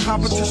leave the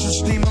competition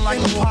steaming like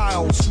a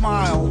pile.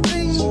 Smile,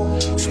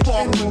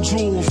 sparkling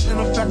jewels. In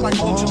effect like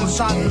ultimate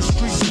inside of the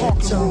street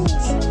sparking rules.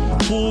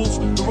 Fools,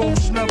 the roach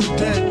is never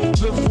dead.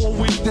 Live for a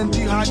week then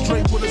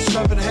dehydrate with a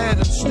 7 head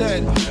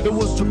instead. It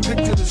was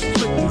depicted as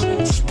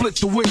flicked. Split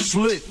the wick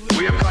slit.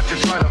 We have got to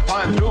try to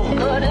find Doom.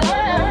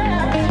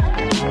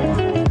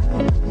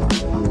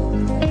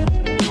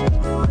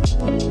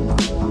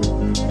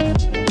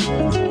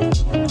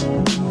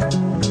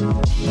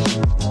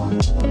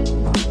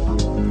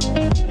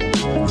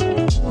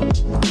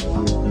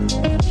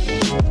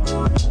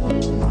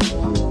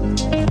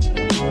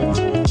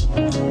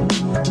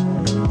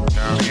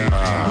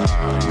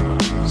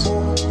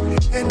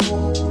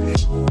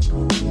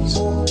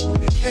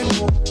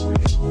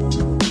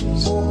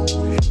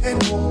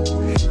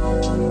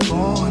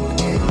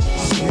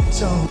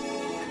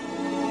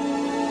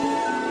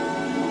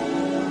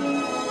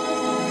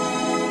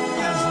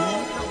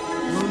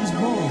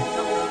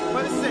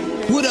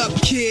 What up,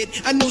 kid?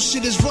 I know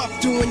shit is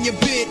rough doing your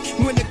bid.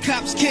 When the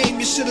cops came,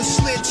 you should've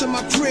slid to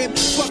my crib.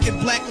 Fuck it,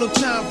 black, no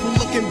time for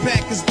looking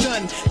back, it's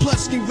done.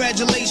 Plus,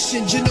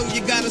 congratulations, you know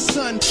you got a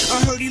son.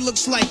 I heard he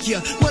looks like you.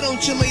 Why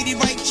don't your lady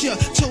write you?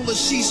 Told her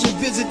she should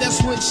visit,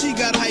 that's when she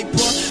got hyper.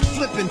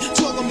 Flipping,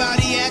 talking about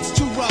he acts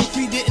too rough.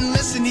 He didn't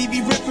listen, he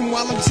be ripping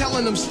while I'm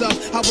telling him stuff.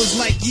 I was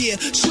like, yeah,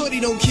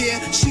 shorty don't care.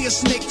 She a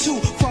snake too.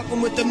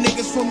 Fucking with them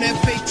niggas from that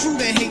fake crew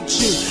that hate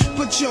you.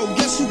 But yo,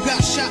 guess who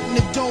got shot in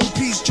the dome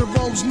piece?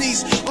 Jerome's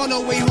niece. On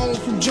her way home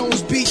from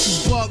Jones Beach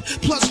is bugged.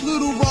 Plus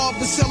Little Rob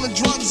is selling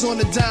drugs on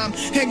the dime.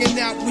 Hanging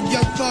out with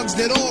young thugs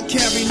that all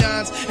carry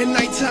nines. And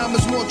nighttime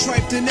is more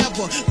tripe than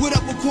ever. What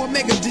up with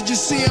Cormega? Did you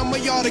see him or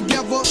y'all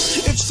together?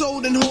 If so,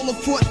 then hold a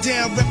foot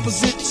down.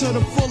 Represent to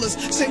the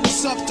fullest. Say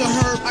what's up to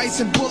Herb, Ice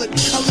and Bullet.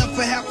 I left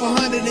for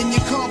 $500 in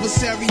your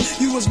commissary.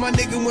 You was my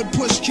nigga when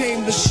push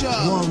came to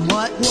shove. One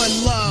what?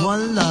 One love.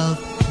 One love.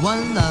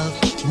 One love.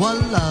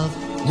 One love.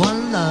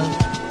 One love.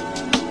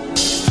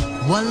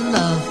 One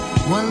love.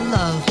 One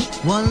love.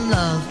 One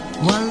love.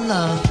 One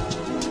love.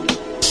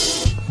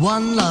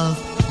 One love.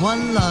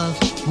 One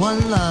love.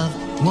 One love.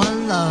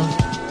 One love.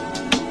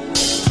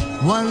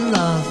 One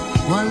love.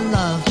 One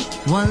love.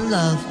 One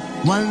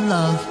love. One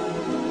love.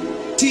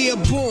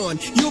 Dearborn,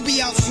 you'll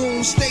be out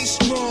soon, stay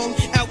strong.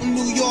 Out in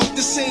New York,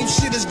 the same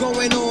shit is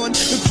going on.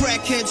 The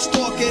crackhead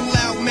stalking,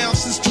 loud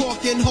mouths is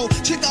talking. Ho,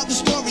 check out the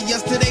story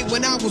yesterday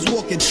when I was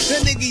walking.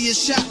 That nigga you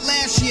shot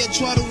last year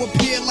tried to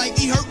appear like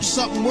he hurt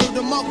something. Word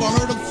him up, I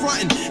heard him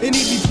frontin'. And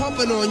he be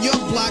pumping on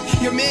your block.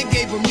 Your man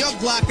gave him your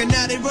Glock and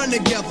now they run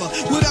together.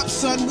 What up,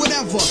 son?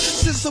 Whatever.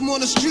 Since I'm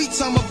on the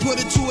streets, I'ma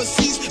put it to a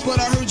cease. But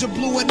I heard you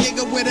blew a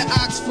nigga with an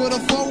ox for the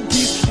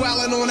 4-piece.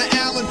 Wildin' on the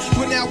island,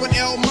 but now with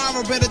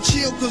Elmira, better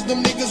chill, cause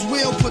them niggas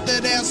will put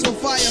that ass on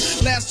fire.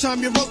 Last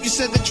time you wrote, you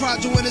said they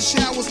tried you in the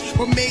showers,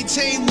 but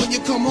maintain when you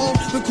come home,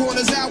 the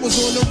corner's hours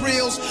on the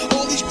reels.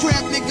 All these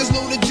crap niggas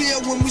know the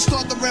deal. When we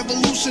start the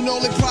revolution, all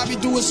they probably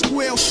do is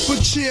squeal. But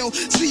chill,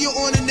 see you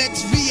on the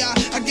next VI.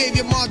 I gave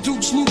you my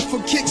Duke's loot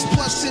for kicks,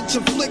 plus sent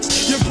your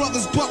flicks. Your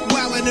brother's buck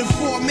wildin' in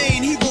Fort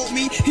Maine. He wrote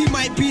me, he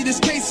might be this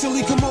case till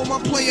he come home,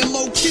 I'm playing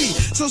low key.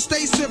 So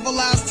stay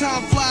civilized,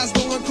 time flies,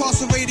 though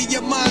incarcerated,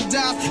 your mind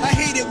dies. I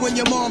hate it when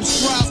your mom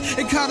cries.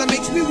 It kinda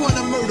makes me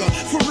wanna murder.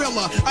 For real,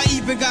 I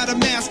even got a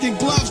mask and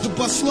gloves to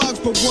bust slugs,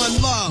 but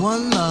one love.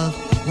 One love,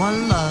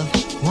 one love,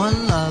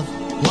 one love,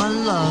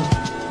 one love.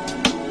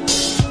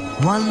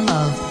 One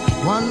love,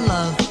 one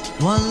love,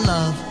 one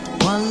love,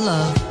 one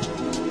love.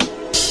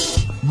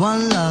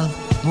 One love,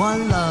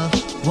 one love,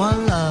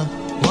 one love,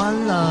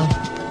 one love.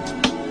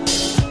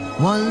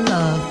 One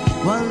love,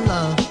 one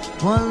love,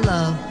 one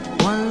love,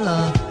 one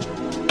love.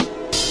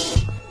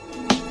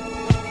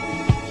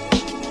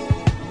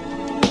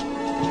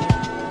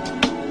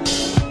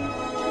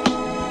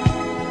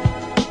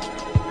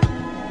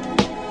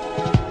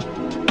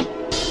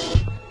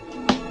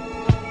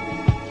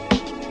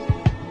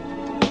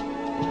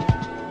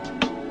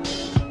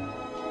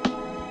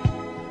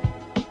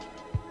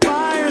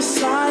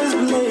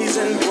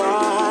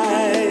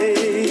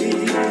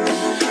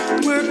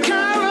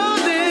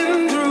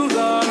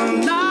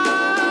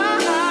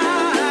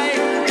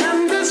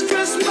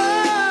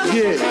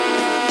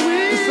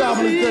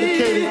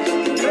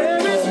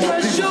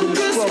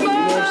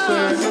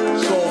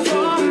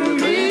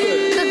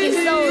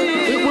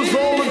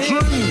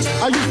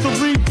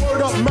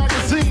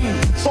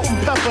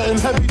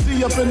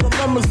 Up in the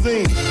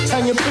limousine,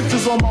 hanging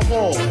pictures on my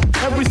wall.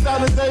 Every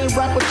Saturday,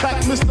 rap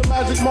attack, Mr.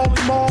 Magic Molly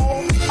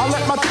Mall. I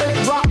let my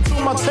tape rock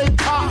till my tape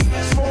pop.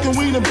 Smoking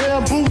weed and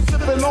bamboo,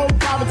 sipping on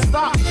private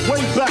stock.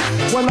 Way back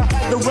when I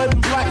had the red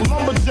and black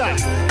lumberjack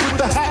with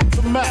the hat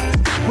to match.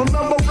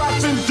 Remember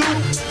rapping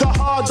Duke? The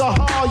hard,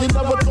 you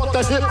never thought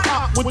that hip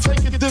hop would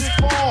take it this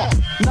far.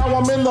 Now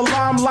I'm in the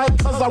limelight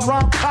cause I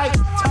rhyme tight.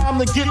 Time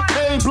to get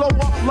paid, blow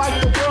up like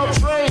the world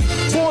trade.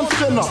 Born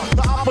sinner,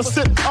 the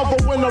opposite of a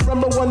winner.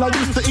 Remember when I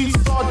used to eat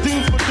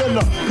sardines for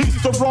dinner?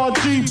 Peace to Ron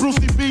G,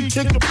 Brucey B,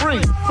 Kid Capri.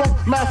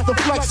 Funk Master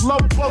Flex,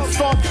 Love Bug,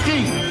 Star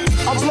Ski.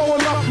 I'm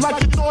blowing up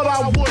like you thought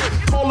I would.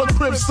 Call a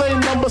crib, same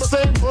number,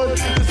 same hood.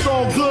 It's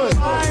all good.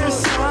 And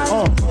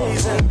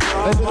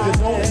if you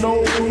don't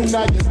know,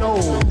 now you know,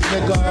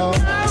 nigga.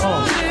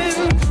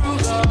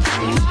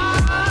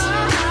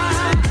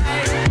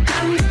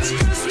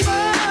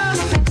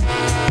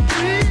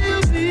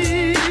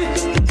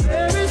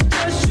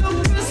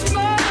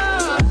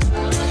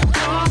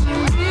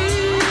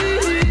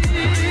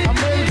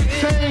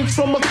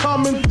 From a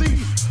common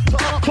thief to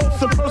up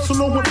close and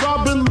personal with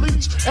Robin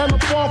Leach. And I'm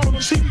far from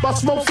cheap, I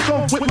smoke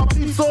skunk with my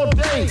peeps all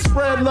day.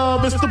 Spread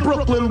love, it's the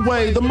Brooklyn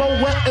way. The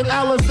Moet and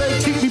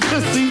Alizé keep me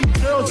pissy.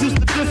 Girls used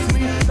to diss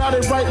me, now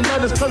they write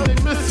letters cause they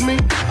miss me.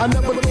 I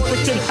never thought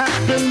it could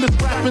happen, this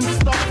rapping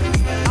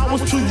stuff. I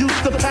was too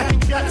used to packing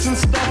cats and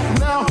stuff.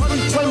 Now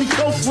honeys play me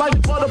close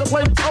like butter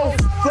play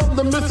toast. From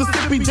the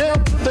Mississippi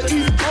down to the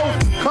East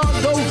Coast.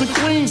 Condos in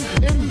Queens,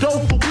 indo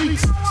for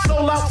weeks.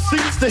 Sold out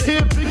seats to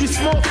hear Biggie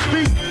Small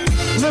speak.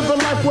 Living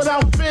life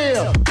without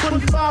fear.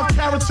 Putting 5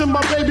 carats in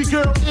my baby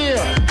girl ear.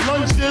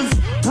 Lunches,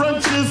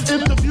 brunches,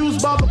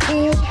 interviews by the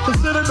pool.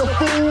 Considered a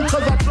fool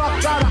cause I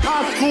dropped out of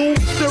high school.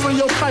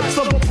 Stereotypes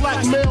of a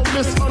black male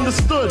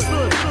misunderstood.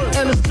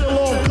 And it's still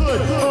all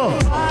good.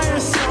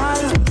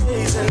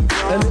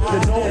 And if you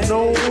don't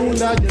know,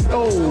 now you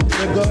know,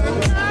 nigga.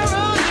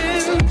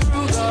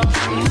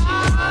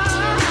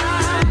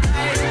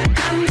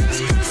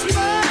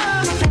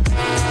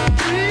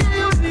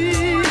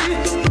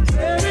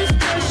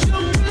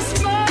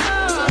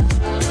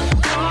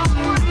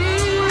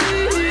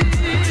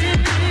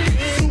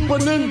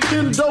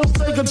 Nintendo,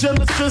 Sega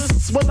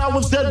Genesis. When I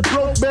was dead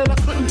broke, man, I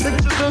couldn't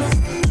picture this.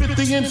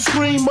 50-inch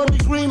screen, money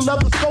green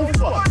leather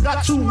sofa.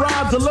 Got 2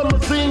 rides, a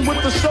limousine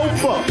with the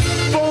chauffeur.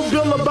 Phone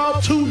bill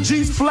about 2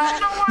 G's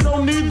flat.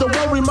 No need to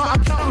worry, my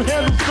accountant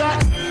handles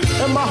that.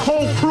 And my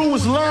whole crew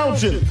is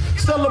lounging.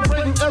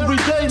 Celebrating every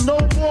day, no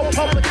more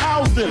public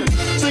housing.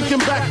 Thinking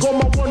back on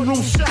my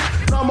one-room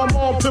shack. Now my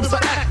mom pimps a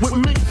act with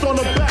minks on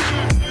her back.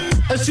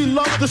 And she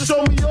loves to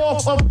show me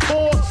off, of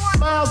course.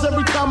 Smiles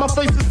every time my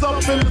face is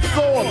up in the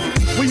store.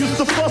 We used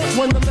to fuss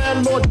when the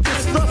landlord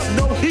dissed us.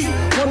 No heat,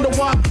 wonder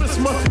why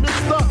Christmas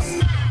missed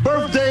us.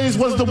 Birthdays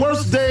was the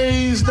worst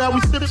days. Now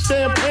we sip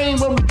champagne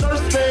when we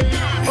thirsty.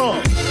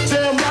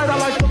 Damn right I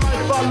like the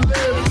life I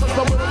live. Cause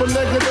I went from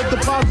negative to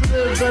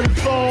positive and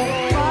so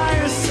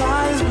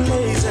firesides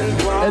blazing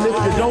bright. And if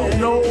you don't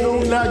know,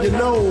 now you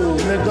know,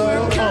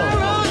 nigga.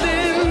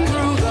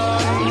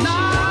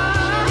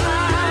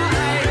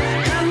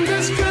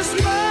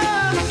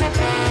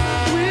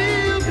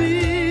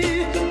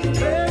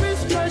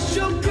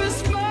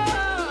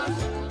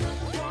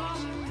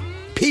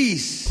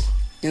 Peace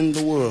in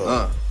the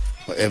world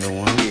for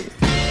everyone. Yeah.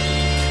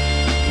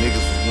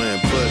 Niggas was wearing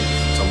buddies.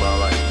 Talking about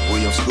like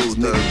William School,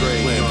 3rd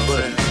grade, wearing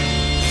buddies.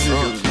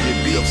 Get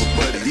beat up for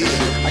buddies.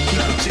 Yeah. I keep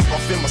a chip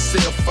off in my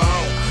cell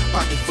phone.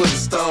 Pocket full of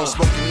stones.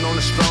 Smoking on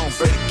the strong.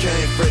 Freddie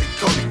Kane, Freddie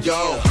Cody,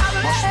 yo.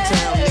 Marshall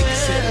Town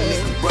niggas said a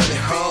nigga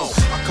running home.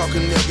 I call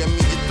Canel, got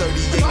me a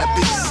 38, that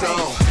bitch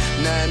song.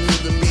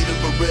 9mm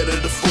Beretta,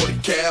 the 40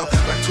 cal.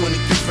 Like 23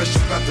 fresh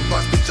up out the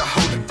box, bitch, I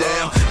hold it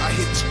down. I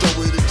hit the store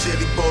with a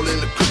jelly bowl and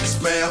a cookie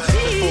smell.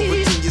 Before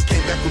Virginians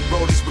came back with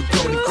brodies with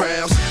golden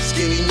crowns.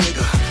 Skinny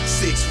nigga,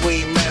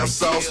 6-wing mouse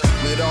sauce.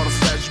 With all the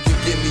flash you can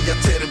give me, I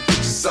tear them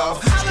bitches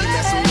off. Ski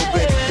mask and little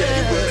baby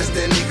daddy, well, that's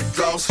that nigga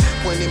gloss.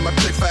 Point in my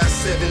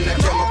 357, I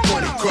got my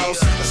point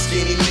across. A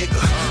skinny nigga,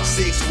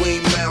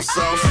 6-wing mouse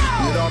sauce.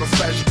 With all the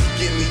flash you can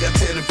give me, I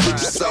tear them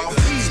bitches off.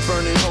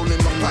 Burning hole in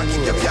my pocket,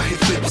 got me out here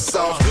flipping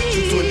soft.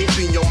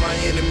 223 on my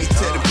enemy,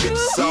 tear the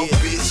bitches off.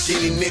 Bitch,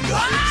 skinny nigga,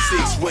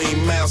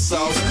 6-wing mouse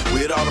sauce.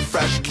 With all the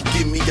fries you can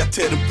give me, I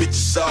tear the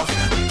bitches off.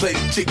 Play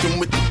the chicken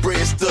with the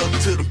bread stuck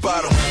to the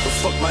bottom. But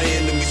fuck my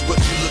enemies, what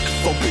you looking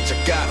for, bitch, I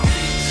got 'em.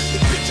 The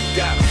bitch, I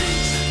got 'em.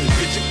 The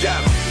bitch, I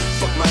got 'em.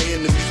 Fuck my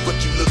enemies, what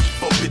you looking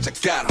for, bitch, I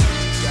got 'em.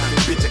 The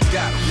bitch, I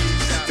got 'em.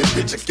 The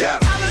bitch, I got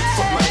 'em.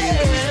 Fuck my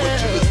enemies, what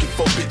you looking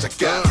for, bitch, I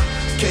got 'em.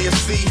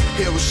 KFC,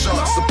 here with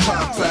Sharks and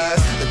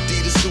Popeyes.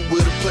 Adidas who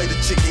would've played the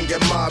chicken,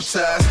 got mob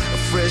ties. A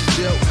fresh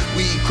gel,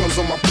 weed crumbs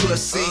on my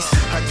pussies.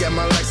 I got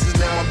my license,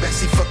 now I'm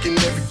backseat fucking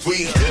every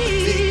week. A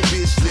big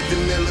bitch,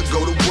 living Miller,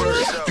 go to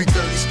work.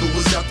 3:30 school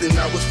was out, then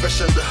I was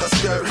fresh under her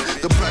skirt.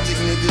 The project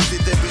niggas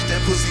hit that bitch,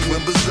 that pussy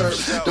went berserk.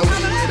 Don't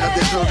leave it out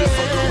there, Trojan,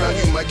 fuck around,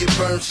 you might get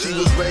burned. She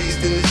was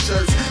raised in the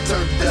church,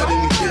 turned out in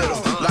the ghetto.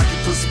 Like a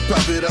pussy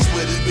puppet, I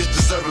swear this bitch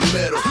deserve a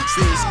medal.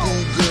 Seeing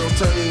school girls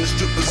turning to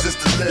strippers in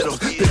stilettos.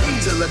 Baby,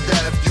 till I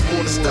die, if you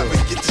wanna stop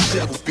and get the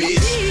shovel,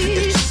 bitch.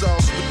 Extra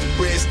sauce with the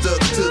bread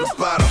stuck to the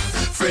bottom.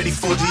 Freddie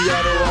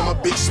Forgiato, all my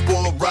bitches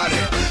spoiled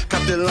rotten.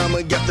 Got the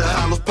llama, got the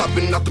hollows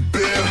popping out the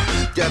barrel.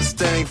 Got a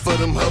stain for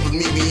them hovers,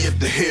 meet me at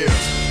the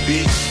hills,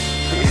 bitch.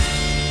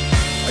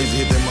 I used to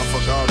hit that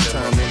motherfucker all the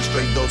time, nigga.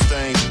 Straight dope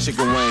stains,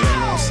 chicken wings, you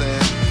know what I'm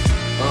saying?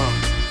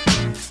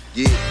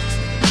 Yeah.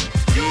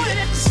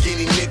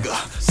 Skinny nigga,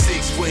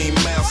 6-wing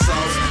mouse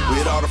sauce.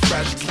 With all the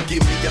fries you can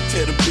give me, I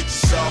tear them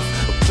bitches off.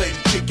 I play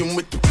the chicken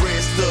with the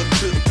bread stuck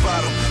to the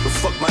bottom. But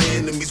fuck my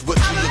enemies, what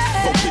you looking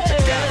for, bitch, I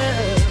got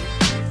 'em.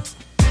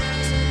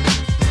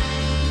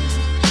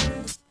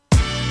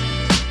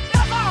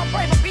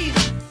 Pray for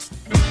peace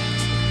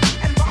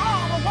and for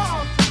all the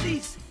wars to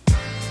cease.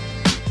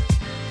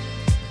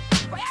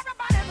 For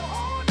everybody the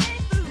whole day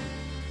through.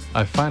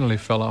 I finally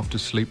fell off to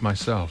sleep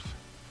myself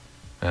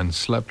and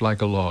slept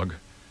like a log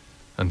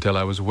until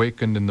I was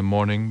wakened in the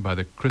morning by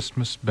the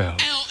Christmas bell.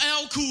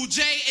 LL Cool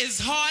J is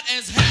hard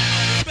as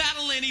hell.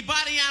 Battle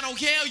anybody, I don't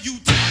care, you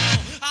tell.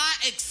 I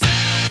excel,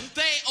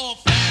 they all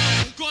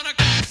fail. Gonna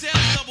cocktail,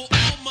 double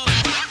L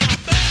must rock my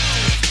bell.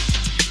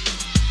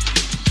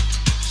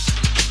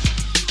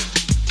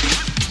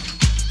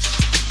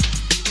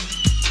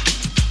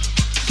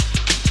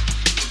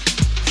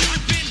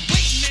 I've been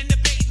waiting and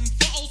debating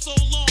for oh so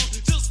long.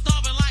 Still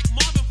starving like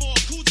Marvin for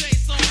a Cool J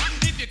song.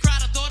 If you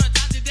cried, I thought I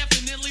died, you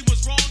definitely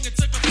was wrong. It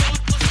took a thought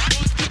plus a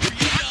voice to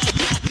create a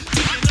law.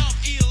 Taking off,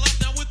 eat up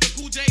now with the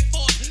Cool J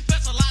force.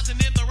 Specializing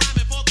in the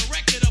rhyming for the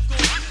record, of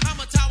course. I'm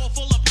a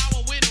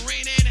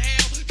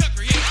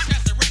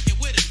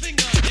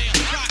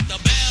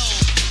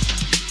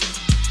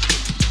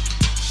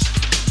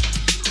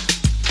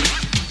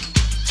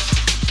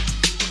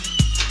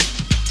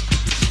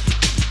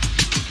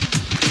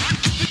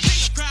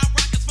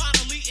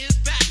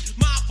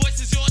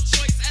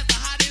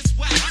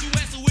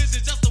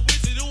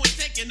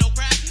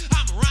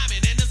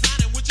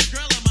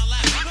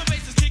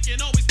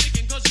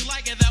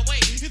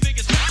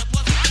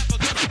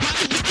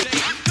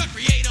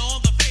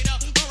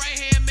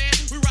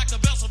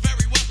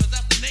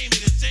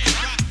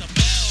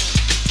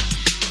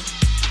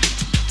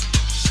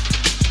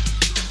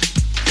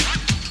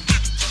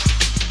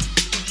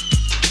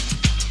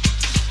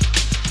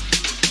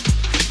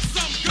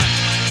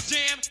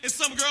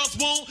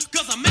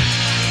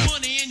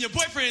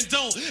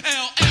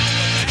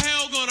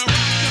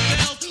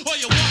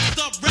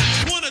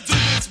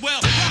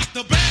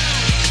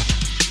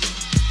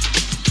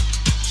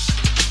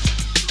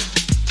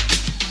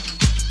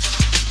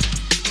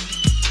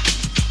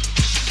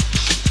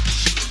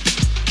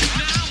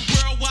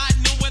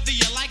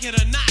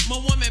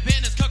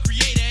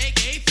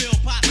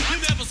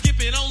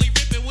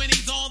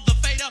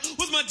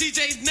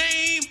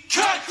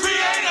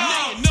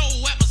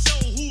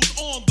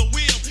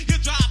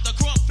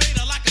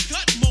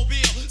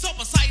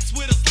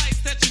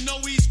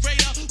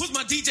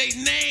DJ's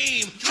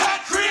name.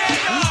 Cat Creator.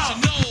 What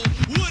you know?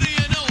 What do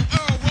you know?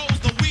 Earl rolls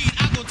the weed.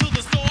 I go to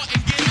the store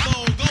and get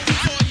low. Go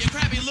for your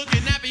crabby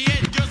looking nappy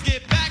head. Girls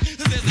get back. 'Cause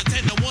there's a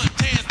 10 to 1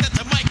 chance that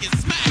the mic is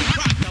smacked.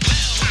 Rock the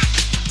bell.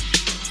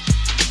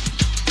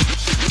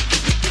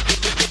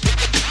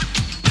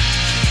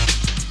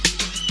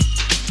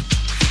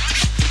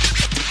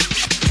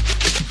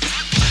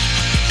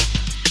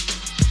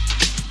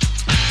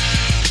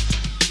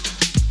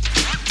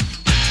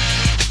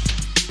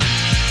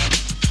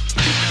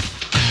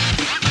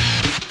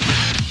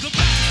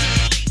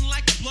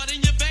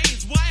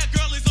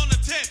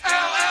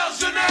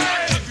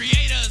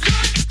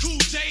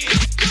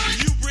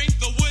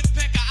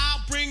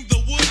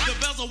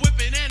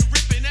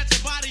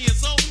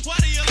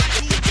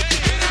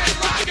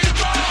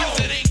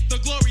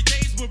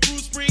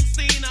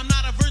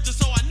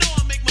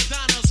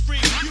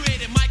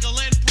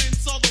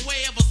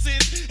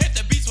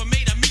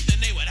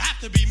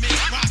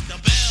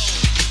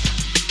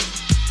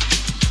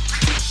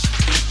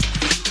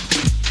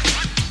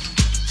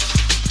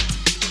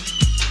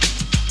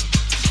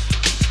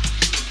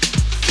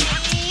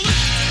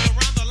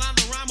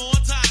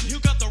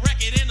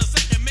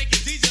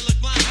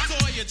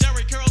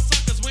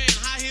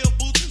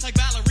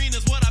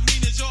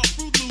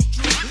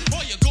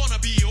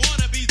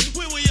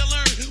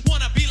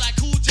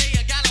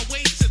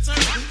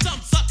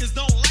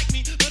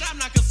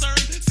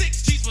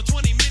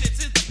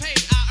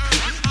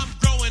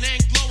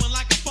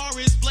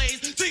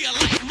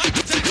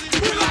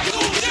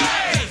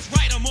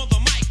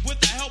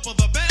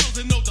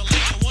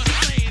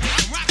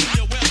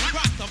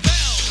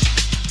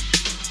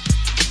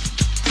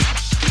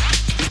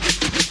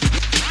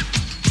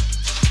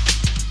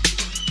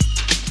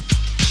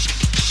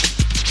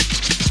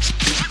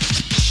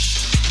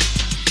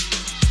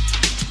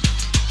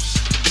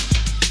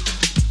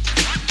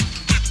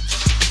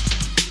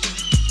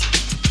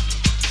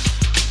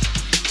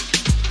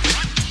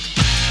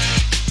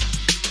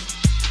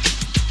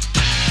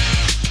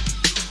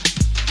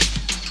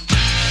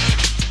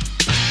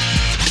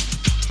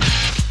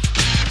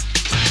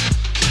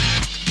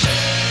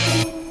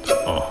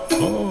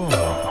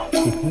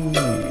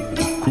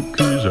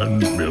 Cookies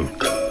and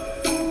milk.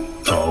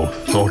 How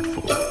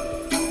thoughtful.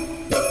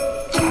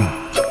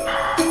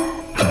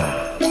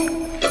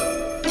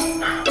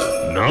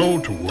 Now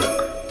to work.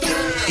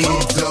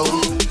 Endo,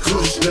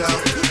 pushed out.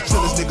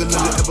 Trillest nigga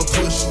never ever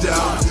pushed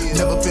out.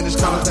 Never finished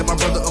college like my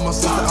brother or my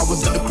sister. I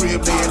was in the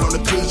crib laying on the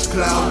kush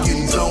cloud,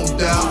 getting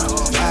zoned out.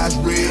 Eyes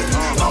red.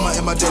 Mama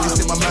and my daddy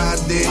said my mind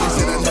dead. They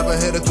said I never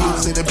had a clue.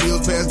 Say the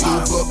bills past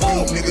due. Fuck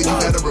you, nigga. You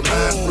gotta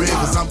remind Fred,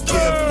 'cause I'm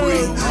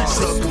carefree,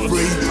 sucker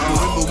free.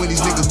 Remember when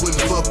these niggas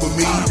wouldn't fuck with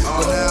me?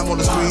 But now I'm on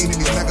the screen in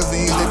these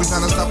magazines. Every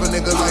time I stop a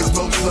nigga like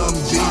smoke some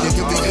G. You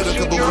give me hit a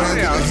couple grand,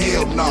 nigga.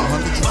 Hell no.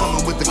 Hundred you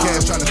coming with the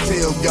cash trying to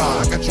tell y'all.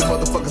 I got you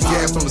motherfuckers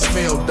gas on the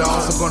smell, dog.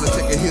 So gonna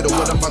take a hit of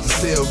what I'm about to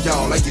sell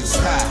y'all. Like it's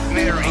hot.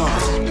 Merry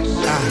Christmas.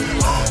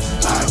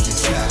 I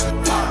get high.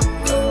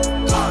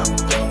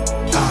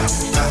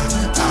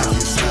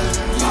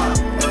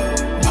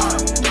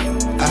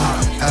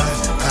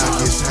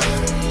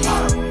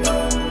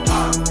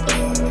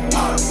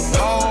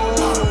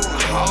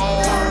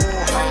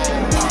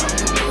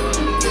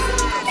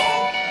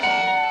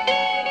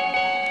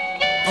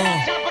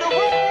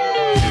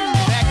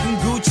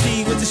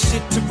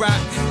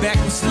 Back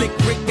when Slick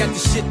Rick got the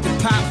shit to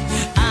pop,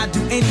 I'd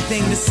do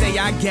anything to say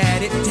I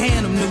got it.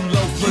 Damn, them new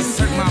loafers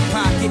hurt my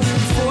pocket.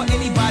 Before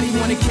anybody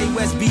wanted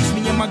K-West beats,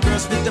 me and my girl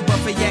split the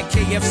buffet at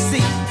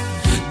KFC.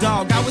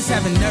 Dog, I was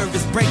having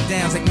nervous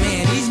breakdowns like,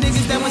 man, these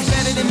niggas that was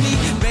better than me.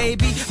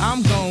 Baby,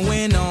 I'm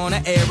going on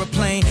an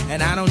aeroplane,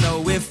 and I don't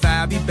know if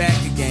I'll be back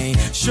again.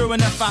 Sure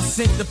enough, I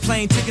sent the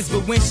plane tickets,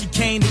 but when she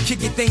came to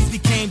kick it, things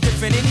became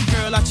different. Any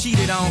girl I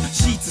cheated on,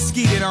 sheets and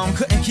skeeted on,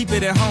 couldn't keep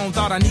it at home,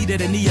 thought I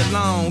needed a knee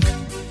alone.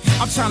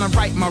 I'm trying to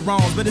right my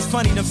wrongs, but it's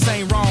funny them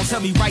same wrongs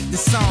help me write the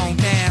song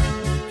now.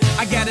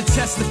 I gotta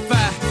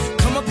testify,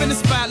 come up in the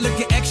spot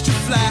looking extra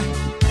fly.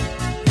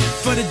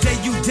 For the day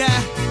you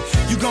die,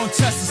 you gon'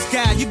 touch the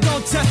sky. You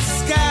gon' touch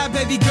the sky,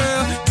 baby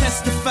girl,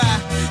 testify.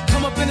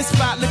 Come up in the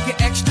spot looking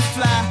extra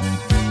fly.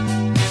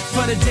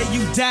 For the day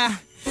you die,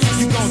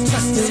 you gon'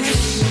 touch the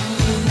sky.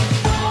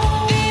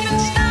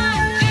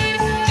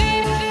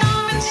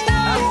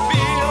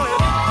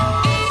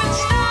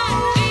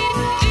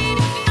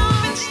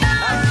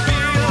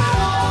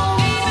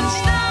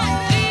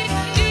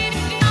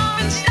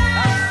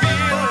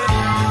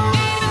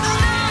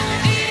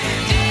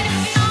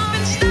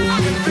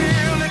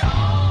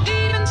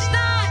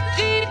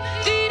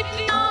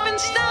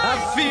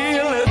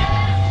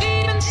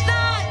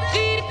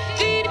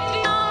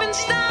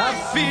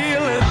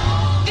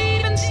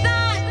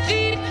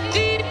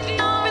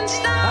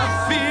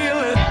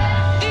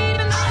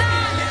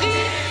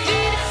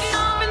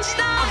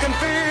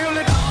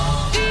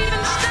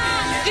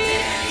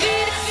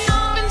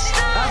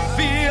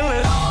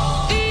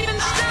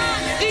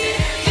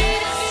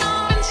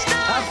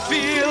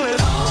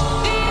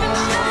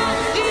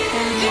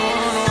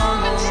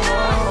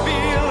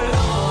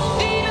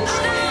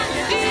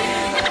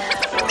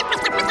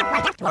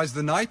 'Twas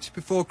the night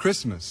before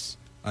Christmas,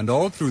 and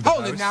all through the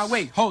Hold house... it now,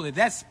 wait, hold it.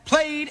 That's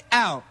played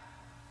out.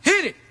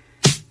 Hit it!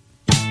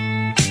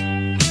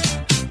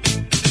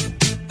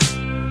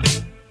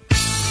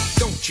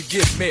 Don't you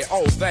give me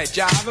all that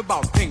jive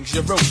about things you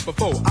wrote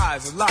before I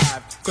was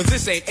alive. Cause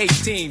this ain't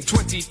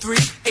 1823,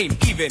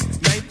 ain't even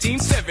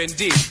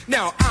 1970.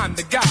 Now I'm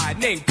the guy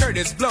named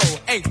Curtis Blow,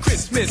 and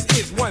Christmas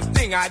is one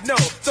thing I know.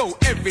 So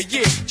every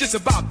year, just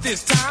about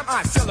this time,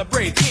 I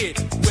celebrate it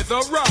with a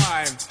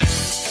rhyme.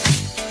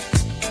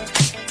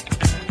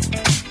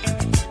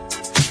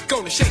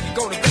 Gonna shake it,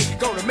 gonna bake it,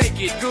 gonna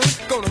make it good.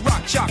 Gonna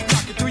rock, shock,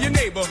 rock it through your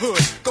neighborhood.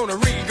 Gonna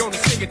read, gonna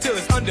sing it till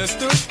it's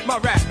understood. My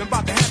rapping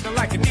about to happen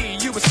like a knee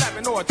you was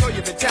slapping, or I told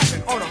you been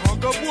tapping on a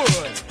hunk of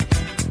wood.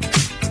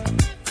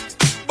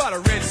 Bought a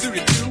red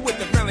suited dude with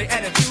a friendly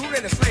attitude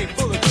and a slave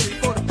full of goodies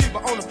for the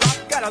people on the block.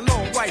 Got a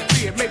long white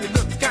beard, maybe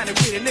looks kinda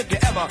weird, and if you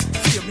ever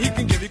see him, he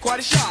can give you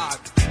quite a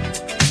shock.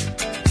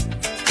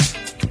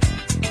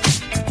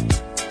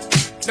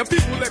 Now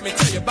people, let me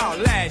tell you about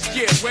last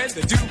year when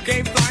the dude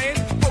came flying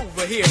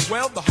over here.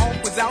 Well, the hawk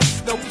was out,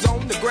 snow's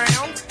on the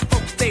ground.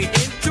 Folks stayed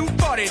in to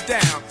party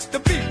down. The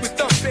beat was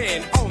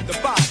thumping on the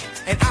box,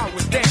 and I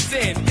was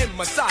dancing in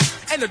my socks.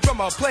 And the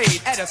drummer played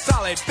at a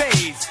solid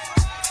pace,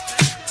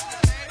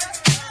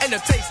 and the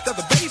taste of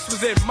the bass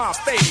was in my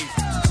face.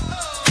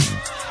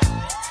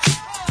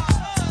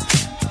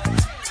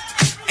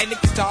 And the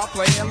guitar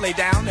player laid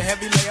down the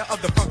heavy layer of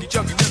the funky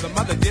chunky rhythm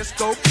of the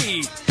disco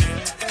beat.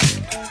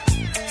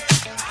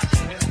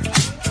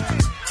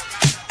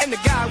 And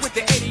the guy with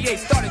the 88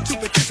 started to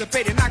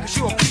participate, and I could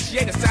sure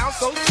appreciate the sound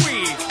so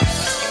sweet.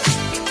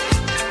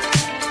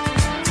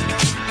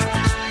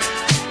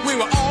 We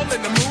were all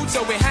in the mood,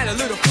 so we had a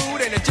little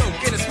food and a joke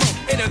and a smoke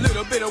and a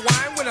little bit of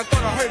wine. When I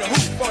thought I heard a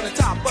hoop on the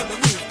top of the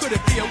roof, could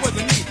it be it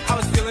wasn't me? I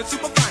was feeling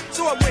super fine,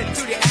 so I went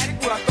to the attic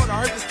where I thought I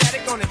heard the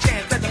static on the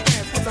chance that the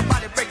fans was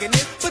somebody breaking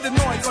in. Put the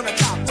noise on the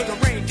top with a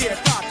reindeer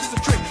top, just a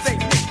trick, say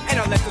me, and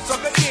I let the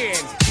sucker in.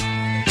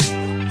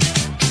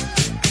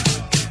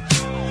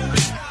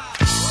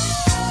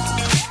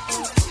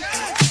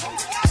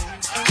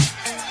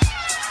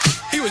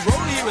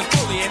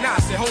 And I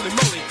said, holy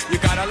moly, you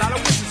got a lot of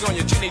wishes on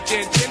your chinny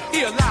chin chin.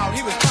 He allowed,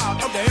 he was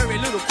proud of the hairy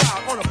little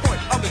crowd on the point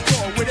of the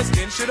door where the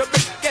skin should have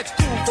been. Gets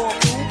cool for a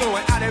fool,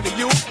 going out every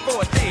you for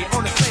a day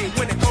on the sleigh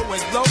when the cold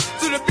winds blow.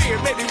 To the beer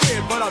may be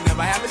weird, but I'll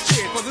never have a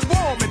cheer, cause it's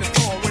warm in the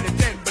storm when it's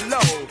 10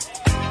 below.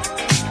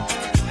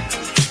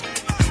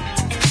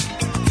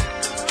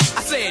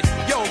 I said,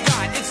 yo,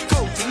 God, it's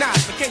cold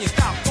tonight, but can you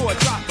stop for a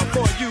drop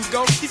before you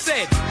go? He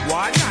said,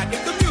 why not?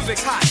 If the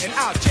music's hot and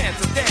our chance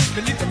of dance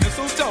beneath the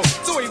mistletoe.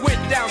 So he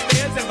went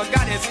downstairs and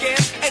forgot his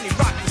scams, and he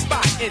rocked the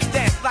spot and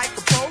danced like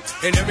a pro.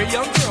 And every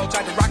young girl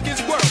tried to rock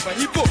his world, but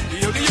he booked the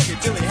yogi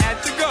till he had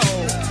to go.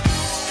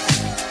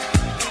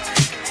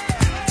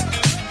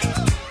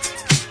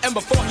 And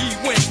before he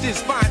went,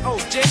 this fine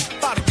old gent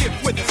bought a gift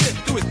with a sip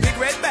through his big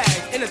red bag.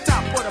 In the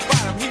top or the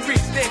bottom, he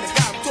reached in and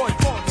got him toy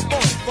for the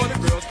boys for the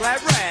girls' glad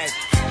rag.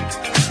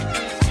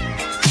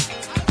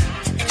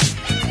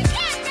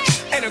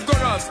 And the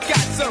grown-ups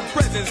got some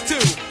presents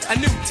too. A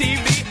new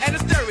TV and a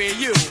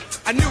stereo.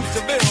 A new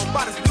Seville,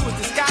 about as blue as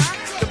the sky.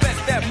 The best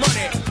that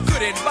money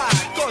couldn't buy.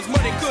 Cause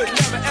money could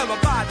never ever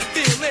buy the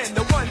feeling.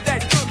 The one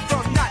that comes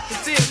from not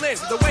concealing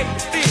the way you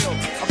feel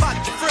about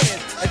your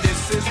friends. And this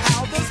is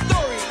how the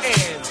story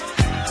ends.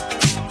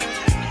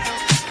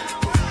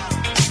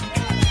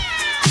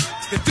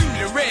 The dude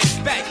in red's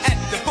back at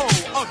the pole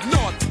up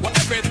north where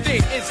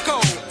everything is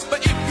cold.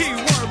 But if he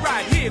were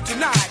right here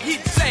tonight,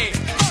 he'd say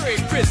Merry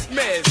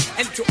Christmas,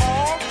 and to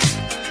all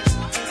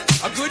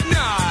a good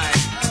night.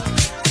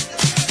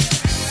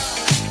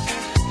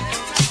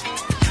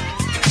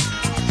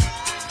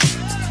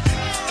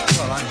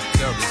 Well, I'm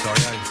terribly sorry.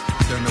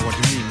 I don't know what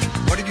you mean.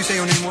 What did you say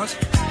your name was?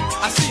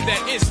 I see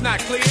that it's not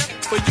clear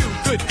for you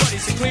good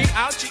buddies to clean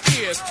out your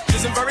ears.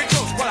 Listen very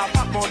close while I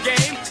pop more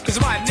game,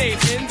 cause my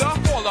name's in the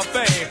Hall of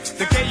Fame.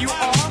 The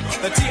K-U-R,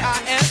 the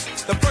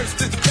T-I-S, the first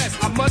is the best,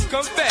 I must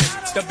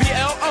confess. The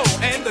B-L-O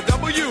and the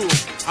W,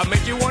 I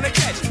make you wanna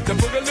catch the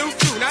Boogaloo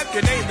too. Now if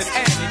your name is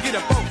Annie, get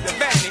up off your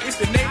vanity. If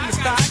your name is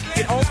Todd,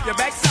 get off your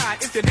backside.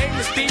 If your name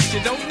is Steve,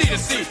 you don't need a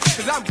seat,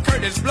 cause I'm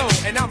Curtis Blow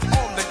and I'm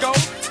on the go.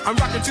 I'm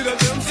rocking to the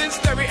limbs in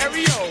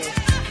stereo.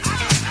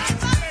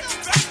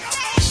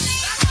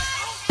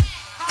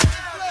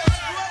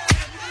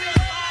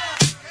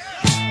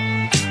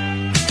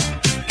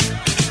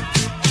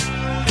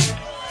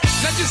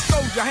 Just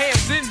throw your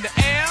hands in the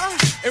air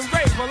and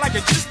rave like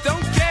you just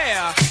don't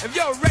care. If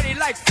you're ready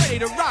like Freddie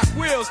to rock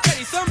wheels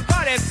steady,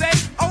 somebody say,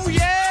 oh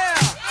yeah.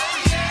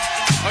 Oh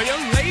yeah. Oh,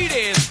 young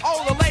ladies,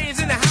 all the ladies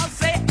in the house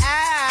say,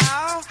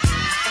 ow.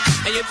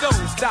 And you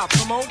don't stop,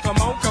 come on, come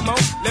on, come on.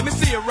 Let me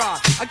see you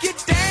rock. Get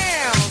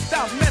down,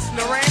 stop messing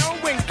around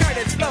when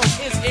Curtis Blow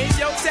is in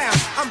your town.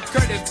 I'm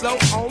Curtis Blow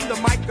on the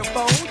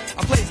microphone.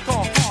 A place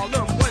called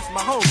Harlem was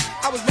my home.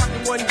 I was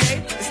rocking one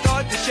day, it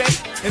started to shake.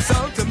 And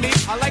so to me,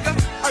 I like a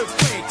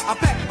earthquake. I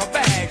packed my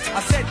bags,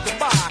 I said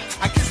goodbye.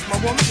 I kissed my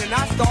woman and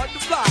I started to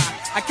fly.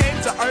 I came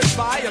to Earth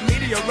by a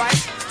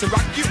meteorite to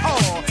rock you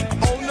all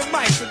on the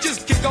mic. So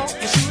just kick off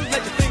your shoes,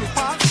 let your fingers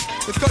pop.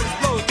 The curtains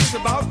closed, just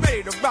about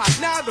ready to rock.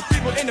 Now the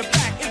people in the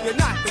back, if you're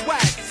not the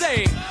whack,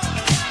 say.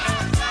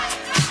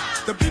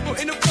 The people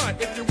in the front,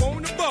 if you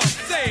want to bump,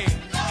 say.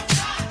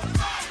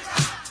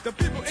 The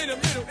people in the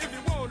middle, if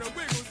you want to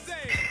wiggle,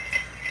 say.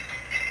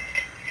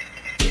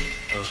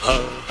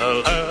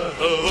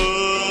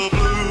 Blue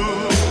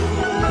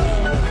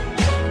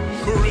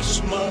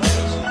Christmas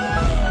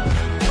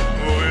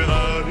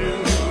without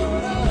you.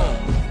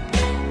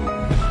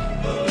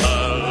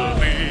 I'll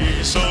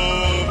be so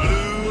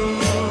blue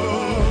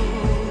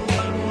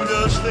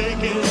just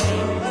thinking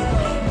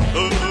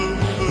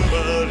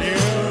about you.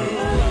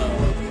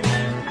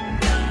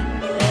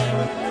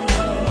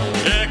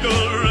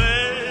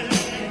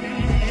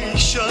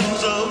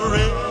 Decorations of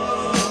red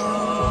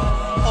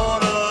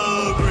on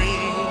a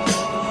green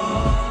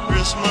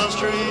Christmas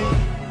tree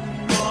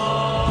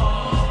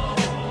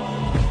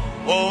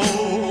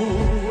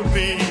won't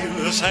be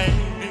the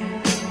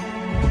same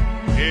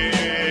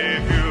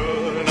if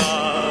you're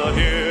not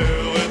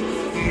here with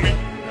me.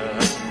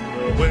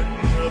 And when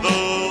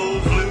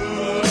those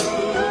blue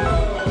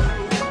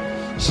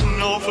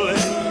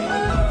snowflakes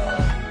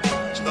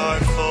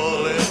start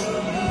falling,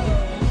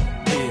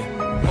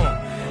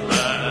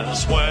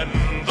 that's when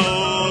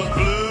those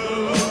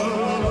blue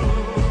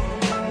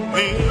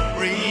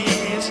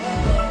memories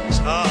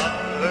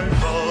start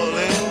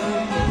calling.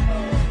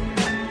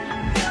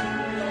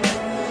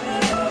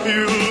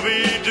 You'll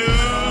be doing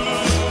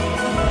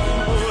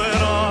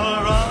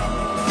alright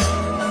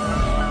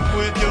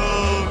with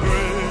your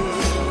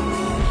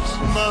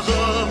Christmas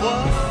of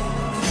white.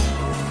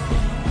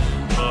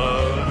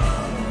 But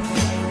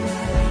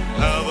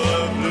have a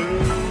blue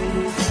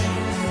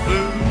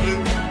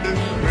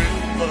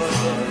Christmas.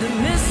 The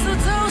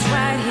mistletoe's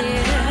right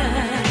here.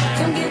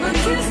 Come give a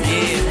kiss to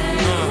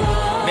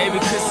Baby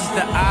Chris is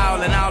the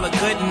owl and all a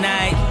good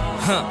night.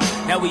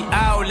 Now we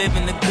all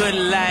living the good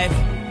life.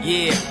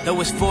 Yeah,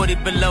 though it's 40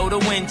 below the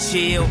wind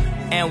chill.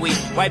 And we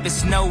wiping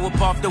snow up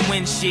off the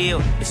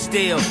windshield. It's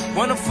still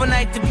wonderful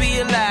night to be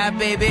alive,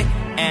 baby.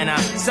 And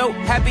I'm so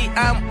happy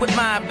I'm with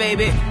my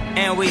baby.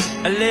 And we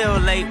a little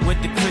late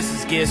with the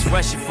Christmas gifts,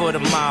 rushing for the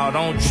mall.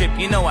 Don't trip,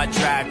 you know I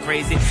drive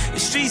crazy. The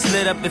streets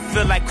lit up, it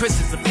feel like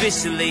Christmas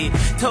officially.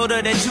 Told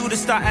her that you to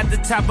start at the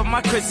top of my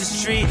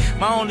Christmas tree.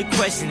 My only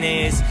question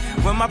is,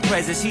 when my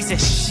presents, she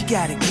said, she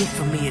got a gift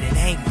for me that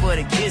ain't for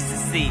the kids to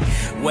see.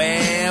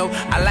 Well,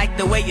 I like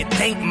the way you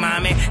think,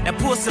 mommy. Now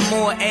pour some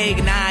more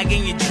eggnog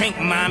in your drink,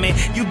 mommy.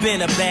 You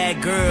been a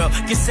bad girl,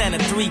 get Santa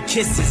 3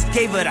 kisses.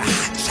 Gave her the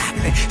hot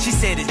chocolate, she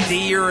said it's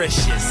delicious.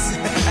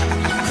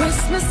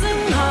 Christmas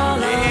in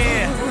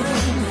Harlem,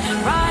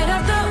 right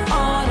after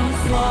autumn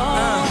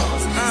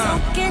falls,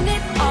 soaking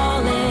it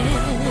all in.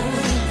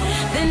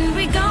 Then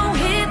we gon'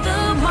 hit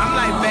the mall. I'm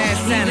like bad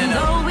Santa, even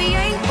though we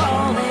ain't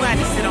ballin'. Glad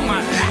to sit on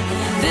my lap.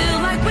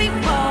 Feel like we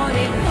bought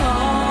it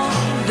all.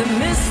 The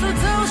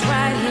mistletoe's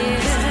right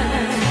here.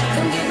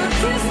 Come give a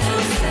kiss to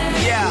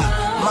Santa. Yeah,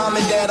 Mom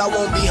and Dad, I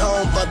won't be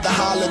home for the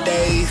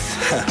holidays.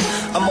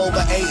 I'm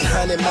over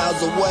 800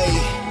 miles away.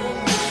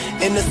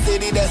 In the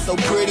city that's so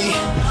pretty,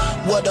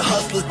 where the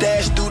hustlers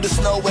dash through the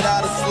snow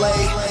without a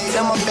sleigh.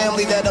 Tell my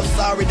family that I'm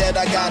sorry that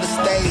I gotta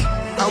stay.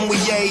 I'm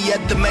with Ye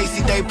at the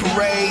Macy Day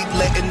Parade,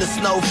 letting the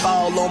snow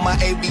fall on my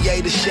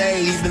aviator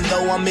shade. Even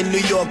though I'm in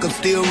New York, I'm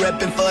still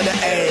repping for the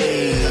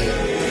A.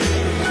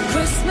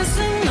 Christmas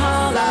in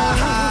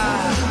Harlem.